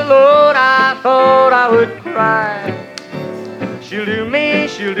 Well, Lord, I thought I would cry. She'll do me,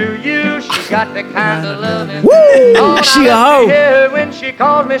 she'll do you. She's got the kind of loving. Woo! She a hoe. When she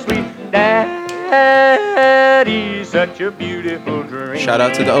calls me sweet daddy, such a beautiful dream. Shout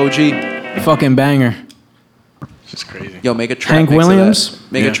out to the OG. Fucking banger. Just crazy. Yo, make a trap Hank mix Williams? Of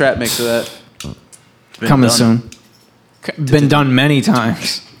that. Make Yeah. a trap mix of that. Coming soon. Been done many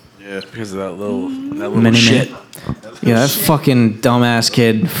times. Yeah, because of that little Many, shit. Yeah, that fucking dumbass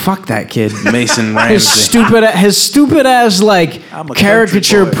kid. Fuck that kid. Mason His Ramsey. stupid ass like I'm a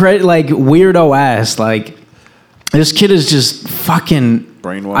caricature country boy. like weirdo ass like this kid is just fucking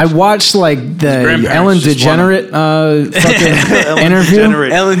Brainwashed. I watched like the grandparents Ellen just DeGenerate fucking interview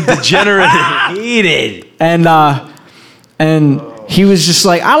Ellen DeGenerate hated. and he was just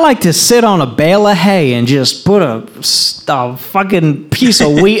like, I like to sit on a bale of hay and just put a fucking piece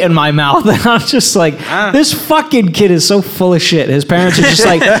of wheat in my mouth. And I'm just like, this fucking kid is so full of shit. His parents are just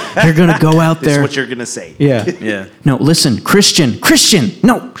like, you're going to go out there. That's what you're going to say. Yeah. Yeah. No, listen, Christian.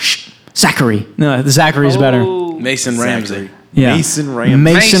 No, shh. Zachary. No, Zachary's better. Mason Ramsey. Yeah. Mason Ramsey.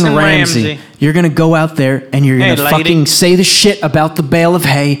 Mason Ramsey. You're going to go out there and you're going to fucking say the shit about the bale of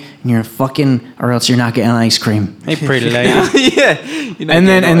hay and you're fucking, or else you're not getting ice cream. Hey, pretty lady. Yeah. And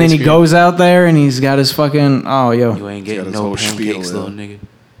then he goes out there and he's got his fucking, You ain't getting his no whole pancakes, spiel, little nigga.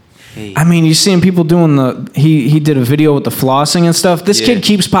 Hey. I mean, you seeing people doing he did a video with the flossing and stuff. This kid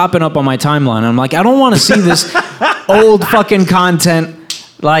keeps popping up on my timeline. I'm like, I don't want to see this old fucking content.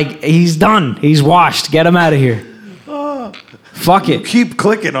 Like, he's done. He's washed. Get him out of here. Fuck it. Keep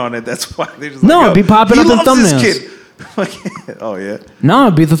clicking on it. That's why they're just No, like, it'd be popping up in thumbnails. This kid. Oh, yeah. No,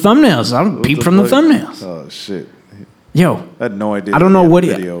 it'd be the thumbnails. I'll peep from the thumbnails. Oh, shit. Yo. I had no idea. I don't know what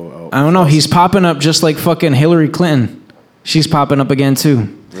he I don't know. He's popping up just like fucking Hillary Clinton. She's popping up again,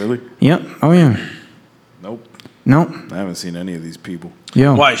 too. Really? Yep. Oh, yeah. Nope. Nope. I haven't seen any of these people.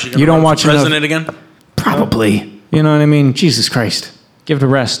 Yo. Why? She You don't watch president enough. again? Probably. You know what I mean? Jesus Christ. Give it a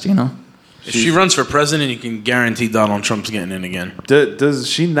rest, you know? If she runs for president, you can guarantee Donald Trump's getting in again. Does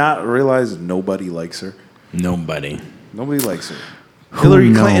she not realize nobody likes her? Nobody. Nobody likes her. Who Hillary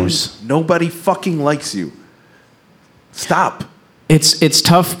knows? Clinton, nobody fucking likes you. Stop. It's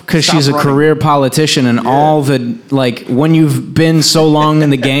tough because Stop she's a running. career politician and all the, like, when you've been so long in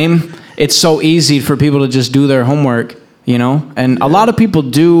the game, it's so easy for people to just do their homework, you know? And a lot of people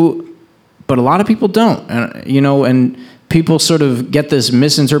do, but a lot of people don't, you know, and people sort of get this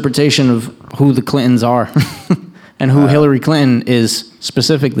misinterpretation of who the Clintons are and who Hillary Clinton is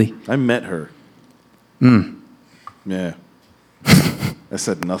specifically. I met her. Yeah. I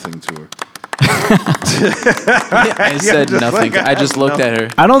said nothing to her. I said just nothing. like, I just looked at her.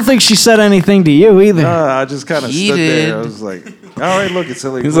 I don't think she said anything to you either. I just kind of He stood did. there. I was like, all right, look, it's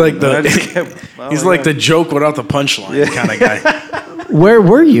Hillary He's Clinton. like And I just kept- he's like the joke without the punchline kind of guy. Where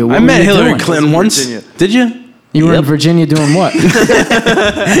were you? What I were met you Hillary doing? Clinton once. Virginia. Did you? You were in Virginia doing what?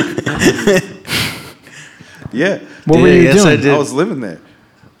 Yeah. What were you yes, doing? I was living there.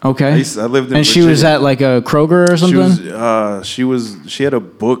 Okay. I lived in And she was Virginia. at like a Kroger or something? She had a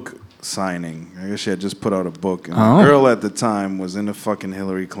book signing. I guess she had just put out a book. And Oh. the girl at the time was into fucking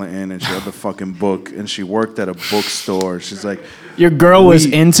Hillary Clinton, and she had the fucking book, and she worked at a bookstore. She's like, Your girl was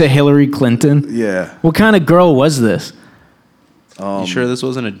we- into Hillary Clinton? yeah. What kind of girl was this? You sure this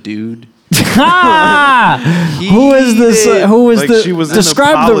wasn't a dude? Who is this? Who was Like the? she was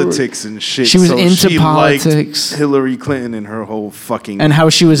describe into politics and shit. She was so into she politics. liked Hillary Clinton and her whole fucking and how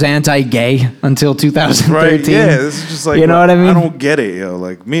she was anti-gay until 2013. right. Yeah, this is just like You know what I mean? I don't get it, yo.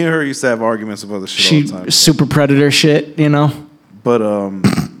 Like me and her used to have arguments about this shit She all the time. super predator shit, you know. But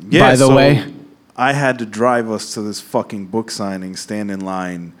yeah. By the so way. I had to drive us to this fucking book signing, stand in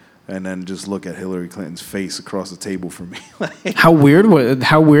line, and then just look at Hillary Clinton's face across the table from me. Like, How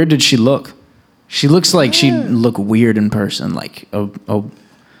weird did she look? She looks like she'd look weird in person, like a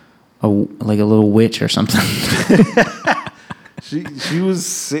like a little witch or something. she was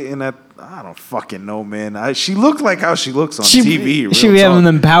sitting at, I don't fucking know, man. She looked like how she looks on She TV. real She be having talk.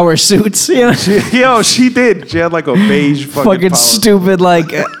 them power suits, you know. Yo, she did. She had like a beige fucking power. Stupid, like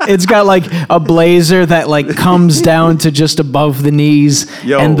it's got like a blazer that like comes down to just above the knees,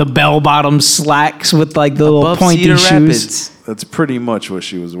 Yo. and the bell bottom slacks with like the little Above pointy Cedar shoes. Rapids. That's pretty much what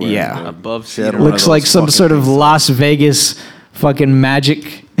she was wearing. Yeah. bro. Above She had Cedar one of Looks those like some fucking sort of things. Las Vegas fucking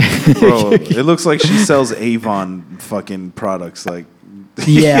magic. Bro, it looks like she sells Avon fucking products. Like,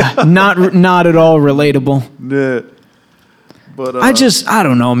 Yeah, not at all relatable. yeah. But I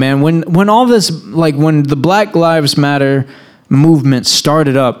don't know, man. When all this, like when the Black Lives Matter movement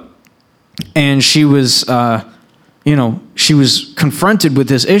started up, and she was, she was confronted with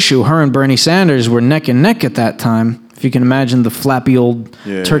this issue. Her and Bernie Sanders were neck and neck at that time. If you can imagine the flappy old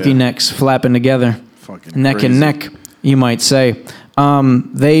turkey necks flapping together, Fucking neck crazy. and neck, you might say.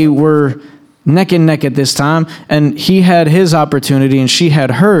 They were neck and neck at this time, and he had his opportunity and she had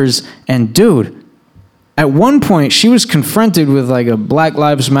hers. And dude, at one point she was confronted with like a Black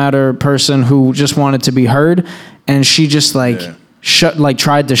Lives Matter person who just wanted to be heard, and she just like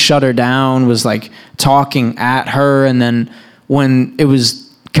tried to shut her down, was like talking at her. And then when it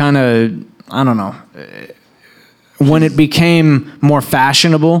was kind of, I don't know, when it became more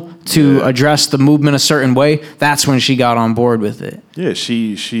fashionable to address the movement a certain way, that's when she got on board with it. yeah,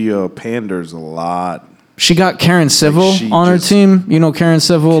 she panders a lot. She got Karen Civil she on her just- team. You know Karen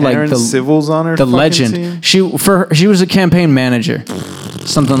Civil, Karen like Civil's on her the fucking legend. team? She was a campaign manager,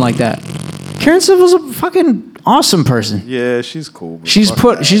 something like that. Karen Civil's a fucking Awesome person. Yeah, she's cool. but She's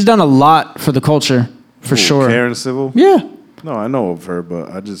fuck that. she's done a lot for the culture, for Who, sure. Karen Civil? Yeah. No, I know of her,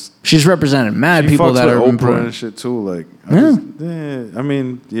 but I just She's represented mad she people fucks that with are Oprah important. and shit too. Like, I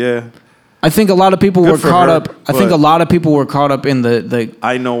mean, I think a lot of people Good were for caught her, up. I think but- a lot of people were caught up in the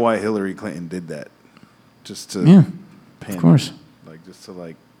I know why Hillary Clinton did that, just to Yeah, pin, of course. like just to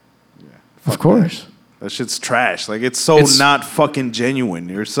like, yeah, Of fuck course. that shit's trash. Like it's so not fucking genuine.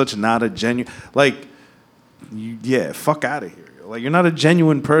 You're such not a genuine like, fuck out of here. Like you're not a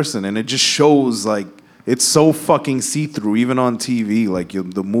genuine person, and it just shows like. It's so fucking see-through, even on TV. Like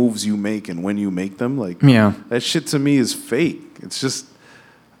the moves you make and when you make them, like that shit to me is fake. It's just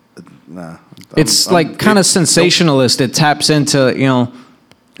nah. It's like kind of sensationalist. It taps into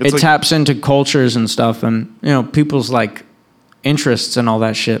It's like- taps into cultures and stuff, and people's like interests and all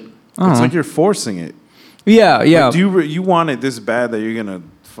that shit. It's like you're forcing it. Yeah. Like, do you want it this bad that you're gonna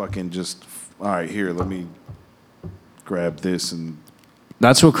fucking just all right? Here, let me grab this and.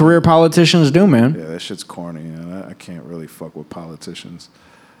 That's what career politicians do, man. Yeah, that shit's corny, and I can't really fuck with politicians.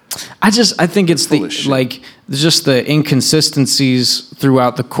 I think it's Full of shit. just the inconsistencies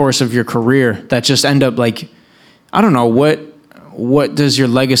throughout the course of your career that just end up like, I don't know, what does your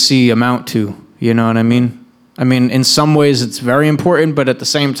legacy amount to? You know what I mean? I mean, in some ways it's very important, but at the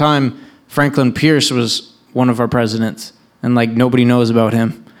same time, Franklin Pierce was one of our presidents, and like nobody knows about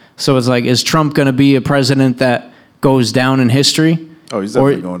him. So it's like, is Trump going to be a president that goes down in history? Oh, he's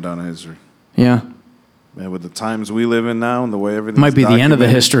definitely going down in history. Yeah. Man, with the times we live in now and the way everything Might be the end of the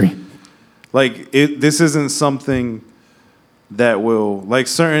history. Like this isn't something that will like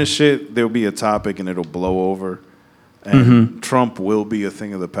certain shit. There'll be a topic and it'll blow over, and Trump will be a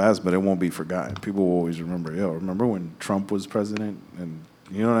thing of the past, but it won't be forgotten. People will always remember. Remember when Trump was president, and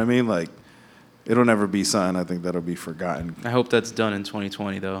you know what I mean? Like, it'll never be something I think that'll be forgotten. I hope that's done in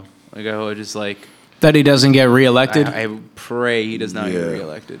 2020 though. Like I hope just like. That he doesn't get reelected? I pray he does not get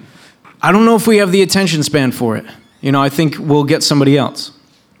reelected. I don't know if we have the attention span for it. I think we'll get somebody else.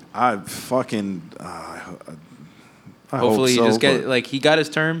 I fucking. I Hopefully, hope so, he just get but- like he got his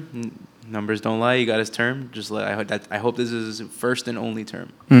term. Numbers don't lie. He got his term. Just like I hope this is his first and only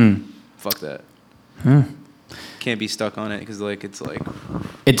term. Fuck that. Can't be stuck on it because like it's like.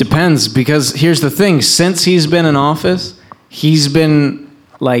 It depends, because here's the thing: since he's been in office, he's been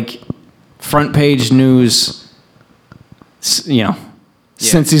like front page news.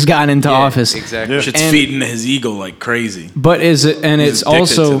 Since he's gotten into office, exactly. Shit's feeding his ego like crazy. But is it? And He's it's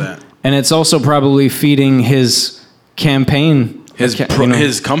addicted to also, that. and it's also probably feeding his campaign, His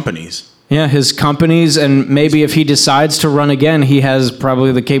companies. Yeah, his companies, and maybe if he decides to run again, he has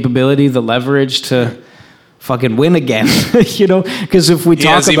probably the capability, the leverage to fucking win again. Because if we He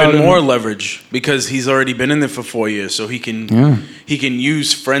talk has about even him- more leverage because he's already been in there for 4 years, so he can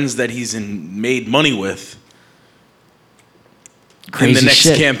use friends that he's made money with in Crazy the next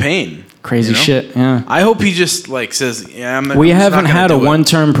shit. campaign. Crazy shit, yeah. I hope he just like says, "Yeah, I'm not." We I'm just haven't not gonna had a do it.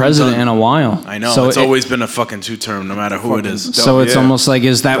 one-term I'm president done." in a while. I know. So It's it- always been a fucking 2-term, no matter who it is. So it's almost like,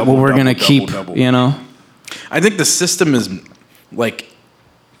 is that Double, what we're gonna double, keep? double. I think the system is like,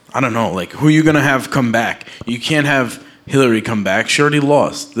 I don't know, like who you gonna have come back? You can't have Hillary come back. She already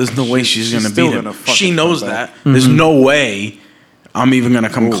lost. There's no way she's gonna still beat him. gonna fucking She knows come back. that. There's no way I'm even gonna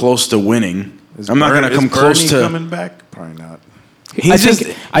come close to winning. I'm not gonna come close to. coming back. Probably not.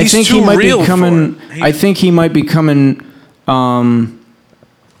 I think he might be coming. I think he might be coming.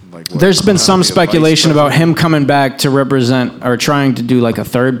 Like, what, There's been some be a vice speculation about president? him coming back to represent or trying to do like a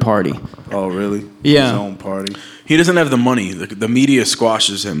third party. Oh, really? Yeah. His own party. He doesn't have the money. The media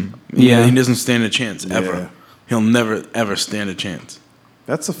squashes him. Yeah. He doesn't stand a chance ever. Yeah. He'll never ever stand a chance.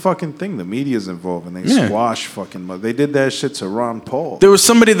 That's the fucking thing. The media's involved, and they Yeah. squash fucking. They did that shit to Ron Paul. There was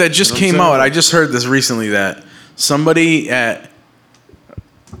somebody that just You know what came I'm saying? out. I just heard this recently that somebody at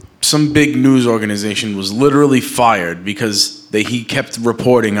some big news organization was literally fired because he kept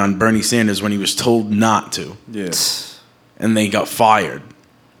reporting on Bernie Sanders when he was told not to, Yeah. and they got fired.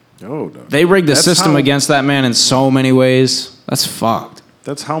 Oh, no. They rigged the That's system how- against that man in so many ways. That's fucked.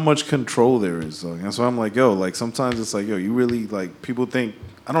 That's how much control there is, though. That's why I'm like, like sometimes it's like, you really like people think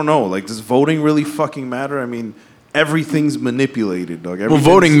I don't know, like does voting really fucking matter? I mean, everything's manipulated, dog. Well,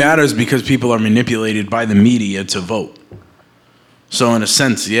 voting matters because people are manipulated by the media to vote. So in a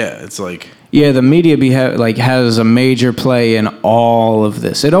sense, yeah, it's like Yeah, the media has a major play in all of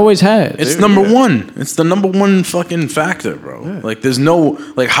this. It always has. it's number one. It's the number one fucking factor, bro. Yeah. Like there's no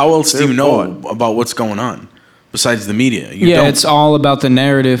like how else do They're you know bought. about what's going on besides the media? You Yeah, don't. it's all about the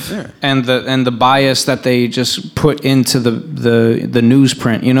narrative Yeah. and the bias that they just put into the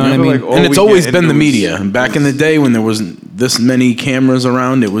newsprint. You know what I feel mean? like all and it's we always get been the into is- media. Back in the day when there wasn't this many cameras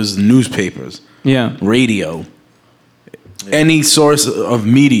around, it was newspapers, yeah. radio. any source of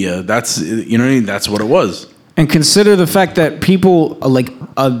media. That's that's what it was. And consider the fact that people, like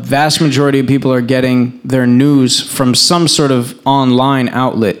a vast majority of people, are getting their news from some sort of online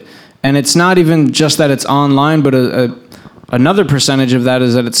outlet. And it's not even just that it's online, but another percentage of that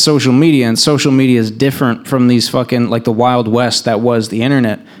is that it's social media. And social media is different from these fucking, like the Wild West that was the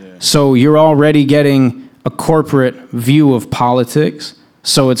internet. Yeah. So you're already getting a corporate view of politics.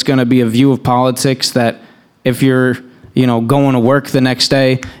 So it's going to be a view of politics that if you're going to work the next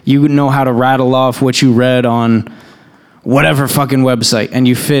day, you know how to rattle off what you read on whatever fucking website and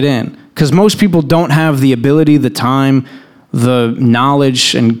you fit in. Because most people don't have the ability, the time, the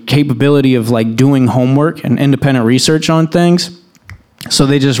knowledge and capability of like doing homework and independent research on things. So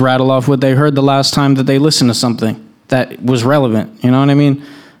they just rattle off what they heard the last time that they listened to something that was relevant. You know what I mean?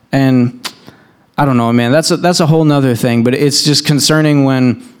 And I don't know, man, that's a whole nother thing, but it's just concerning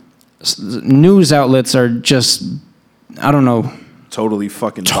when news outlets are just, I don't know, totally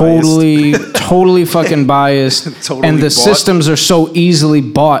fucking biased, totally and the bought. Systems are so easily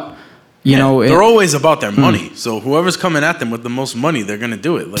bought. They're always about their money. So whoever's coming at them with the most money, they're gonna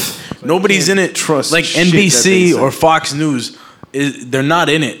do it. Like nobody's in it. Trust like NBC or Fox News, they're not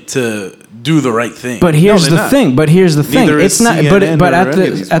in it to do the right thing. But here's the thing. It's not. CNN But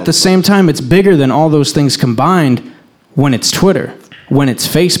at the same time, it's bigger than all those things combined. When it's Twitter, when it's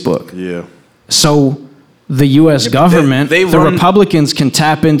Facebook. Yeah. So the U.S. government, the Republicans can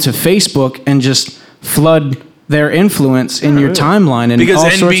tap into Facebook and just flood their influence in your timeline in because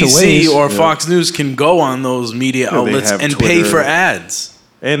all sorts of ways. NBC or Fox News can go on those media outlets and pay for ads.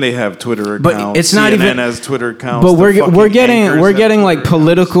 And they have Twitter accounts. But it's not CNN even has Twitter accounts. But we're getting like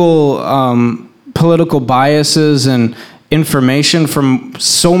political biases and information from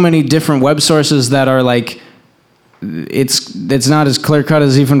so many different web sources that are like it's not as clear cut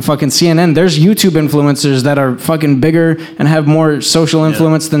as even fucking CNN. There's YouTube influencers that are fucking bigger and have more social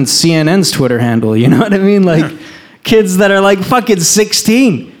influence than CNN's Twitter handle. You know what I mean? Like kids that are like fucking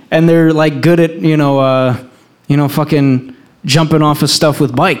 16 and they're like good at fucking jumping off of stuff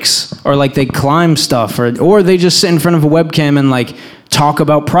with bikes, or like they climb stuff, or they just sit in front of a webcam and like talk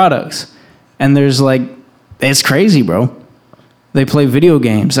about products. And there's like, it's crazy, bro. They play video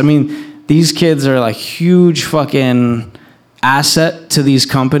games. I mean, these kids are like huge fucking asset to these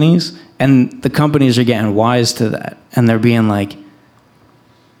companies, and the companies are getting wise to that. And they're being like,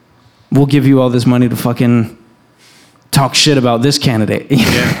 we'll give you all this money to fucking talk shit about this candidate.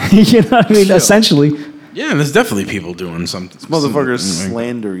 Yeah. You know what I mean? Sure. Essentially. Yeah, there's definitely people doing something. These motherfuckers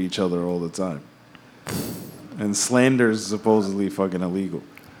slander each other all the time. And slander is supposedly fucking illegal.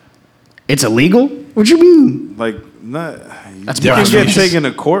 It's illegal? What you mean? Like, not. That's you can get taken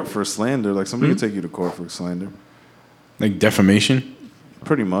to court for slander. Like, somebody can take you to court for slander. Like defamation?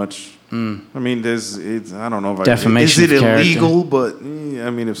 Pretty much. I mean, I don't know if defamation is it illegal, but I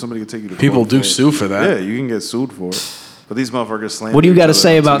mean, if somebody can take you to court. People do sue for that. Yeah, you can get sued for it. But these motherfuckers slander. What do you got to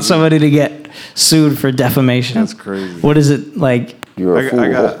say about somebody to get sued for defamation? That's crazy. What is it like? You're a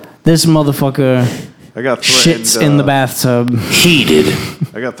fool. This motherfucker shits in the bathtub. Heated.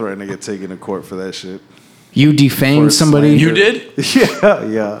 I got threatened to get taken to court for that shit. You defamed somebody? You did?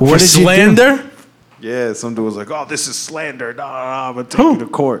 Yeah. What did slander? You do? Yeah, some dude was like, "Oh, this is slander. Nah, I'm gonna take you to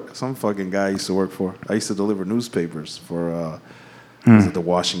court." Some fucking guy I used to work for. I used to deliver newspapers for was it the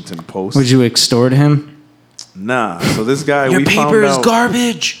Washington Post? Would you extort him? Nah. So this guy, Your we paper found is out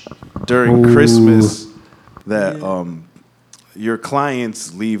garbage during Christmas that your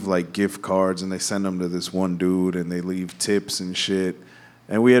clients leave like gift cards and they send them to this one dude and they leave tips and shit.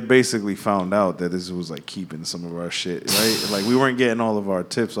 And we had basically found out that this was like keeping some of our shit, right? Like we weren't getting all of our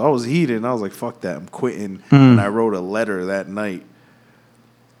tips. So I was heated and I was like, fuck that, I'm quitting. And I wrote a letter that night.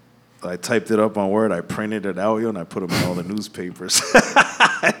 I typed it up on Word, I printed it out, and I put them in all the newspapers.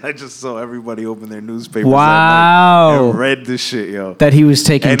 And I just saw everybody open their newspapers that night and read the shit, yo. That he was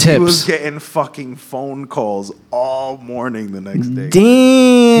taking tips. And he was getting fucking phone calls all morning the next day.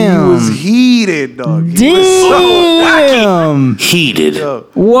 Damn. He was heated, dog. He Damn. was so wacky. Heated. Yo.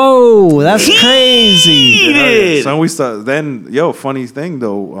 Whoa, that's crazy. Heated. So we started, funny thing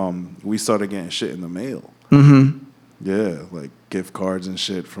though, we started getting shit in the mail. Mm-hmm. Yeah, like gift cards and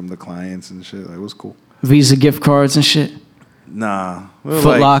shit from the clients and shit. Like, it was cool. Visa gift cards and shit? Nah.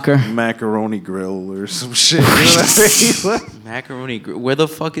 Foot Locker? Macaroni Grill or some shit. You know what I mean? Macaroni Grill? Where the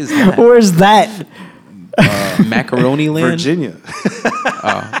fuck is that? Where's that? Macaroni Land? Virginia.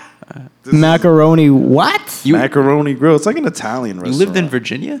 Macaroni what? Macaroni Grill. It's like an Italian restaurant. You lived in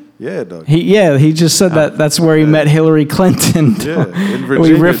Virginia? Yeah, dog. He just said that's where he met Hillary Clinton. Yeah, in Virginia.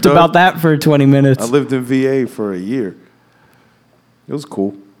 We riffed about that for 20 minutes. I lived in VA for a year. It was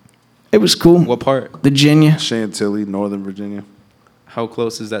cool. It was cool. What part? Virginia. Chantilly, Northern Virginia. How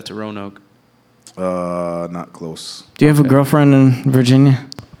close is that to Roanoke? Not close. Do you have a girlfriend in Virginia?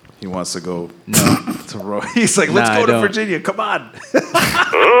 He wants to go to He's like, let's go to Virginia. Come on.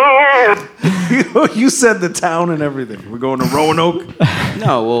 You said the town and everything. We're going to Roanoke.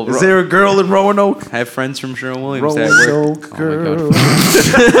 No, well, is there a girl in Roanoke? I have friends from Sherwin-Williams that Roanoke work. girl.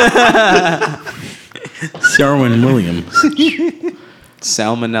 Oh Sherwin-Williams.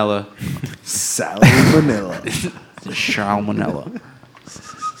 Salmonella. Salmonella. Salmonella.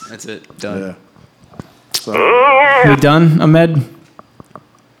 That's it. Done. Yeah. So You done, Ahmed?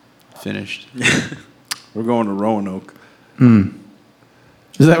 Finished. we're going to Roanoke.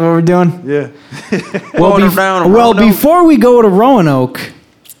 Is that what we're doing? Yeah. Well, before we go to Roanoke,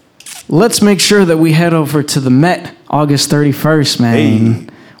 let's make sure that we head over to the Met August 31st, man. Hey.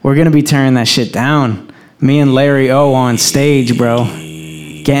 We're going to be tearing that shit down. Me and Larry O on stage, bro.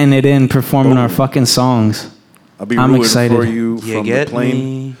 Getting it in, performing our fucking songs. I'm excited for you from the plane.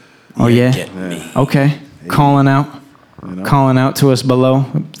 Me. Oh, yeah? Okay. Hey. Calling out. You know? Calling out to us below,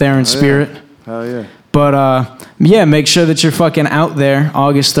 there in spirit. Yeah. Hell yeah. But, yeah, make sure that you're fucking out there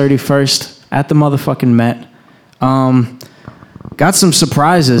August 31st at the motherfucking Met. Got some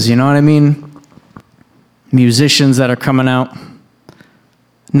surprises, you know what I mean? Musicians that are coming out.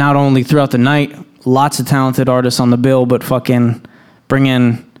 Not only throughout the night, lots of talented artists on the bill, but fucking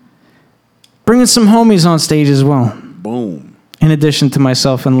bringing some homies on stage as well. Boom. In addition to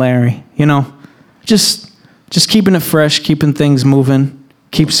myself and Larry. You know, just keeping it fresh, keeping things moving,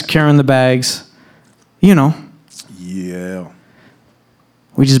 keep securing the bags. You know. Yeah.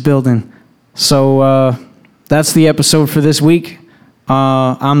 We just building. So that's the episode for this week.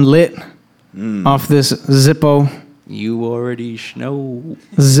 I'm lit off this Zippo. You already know.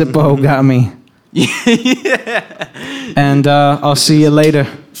 Zippo got me. Yeah. And I'll see you later.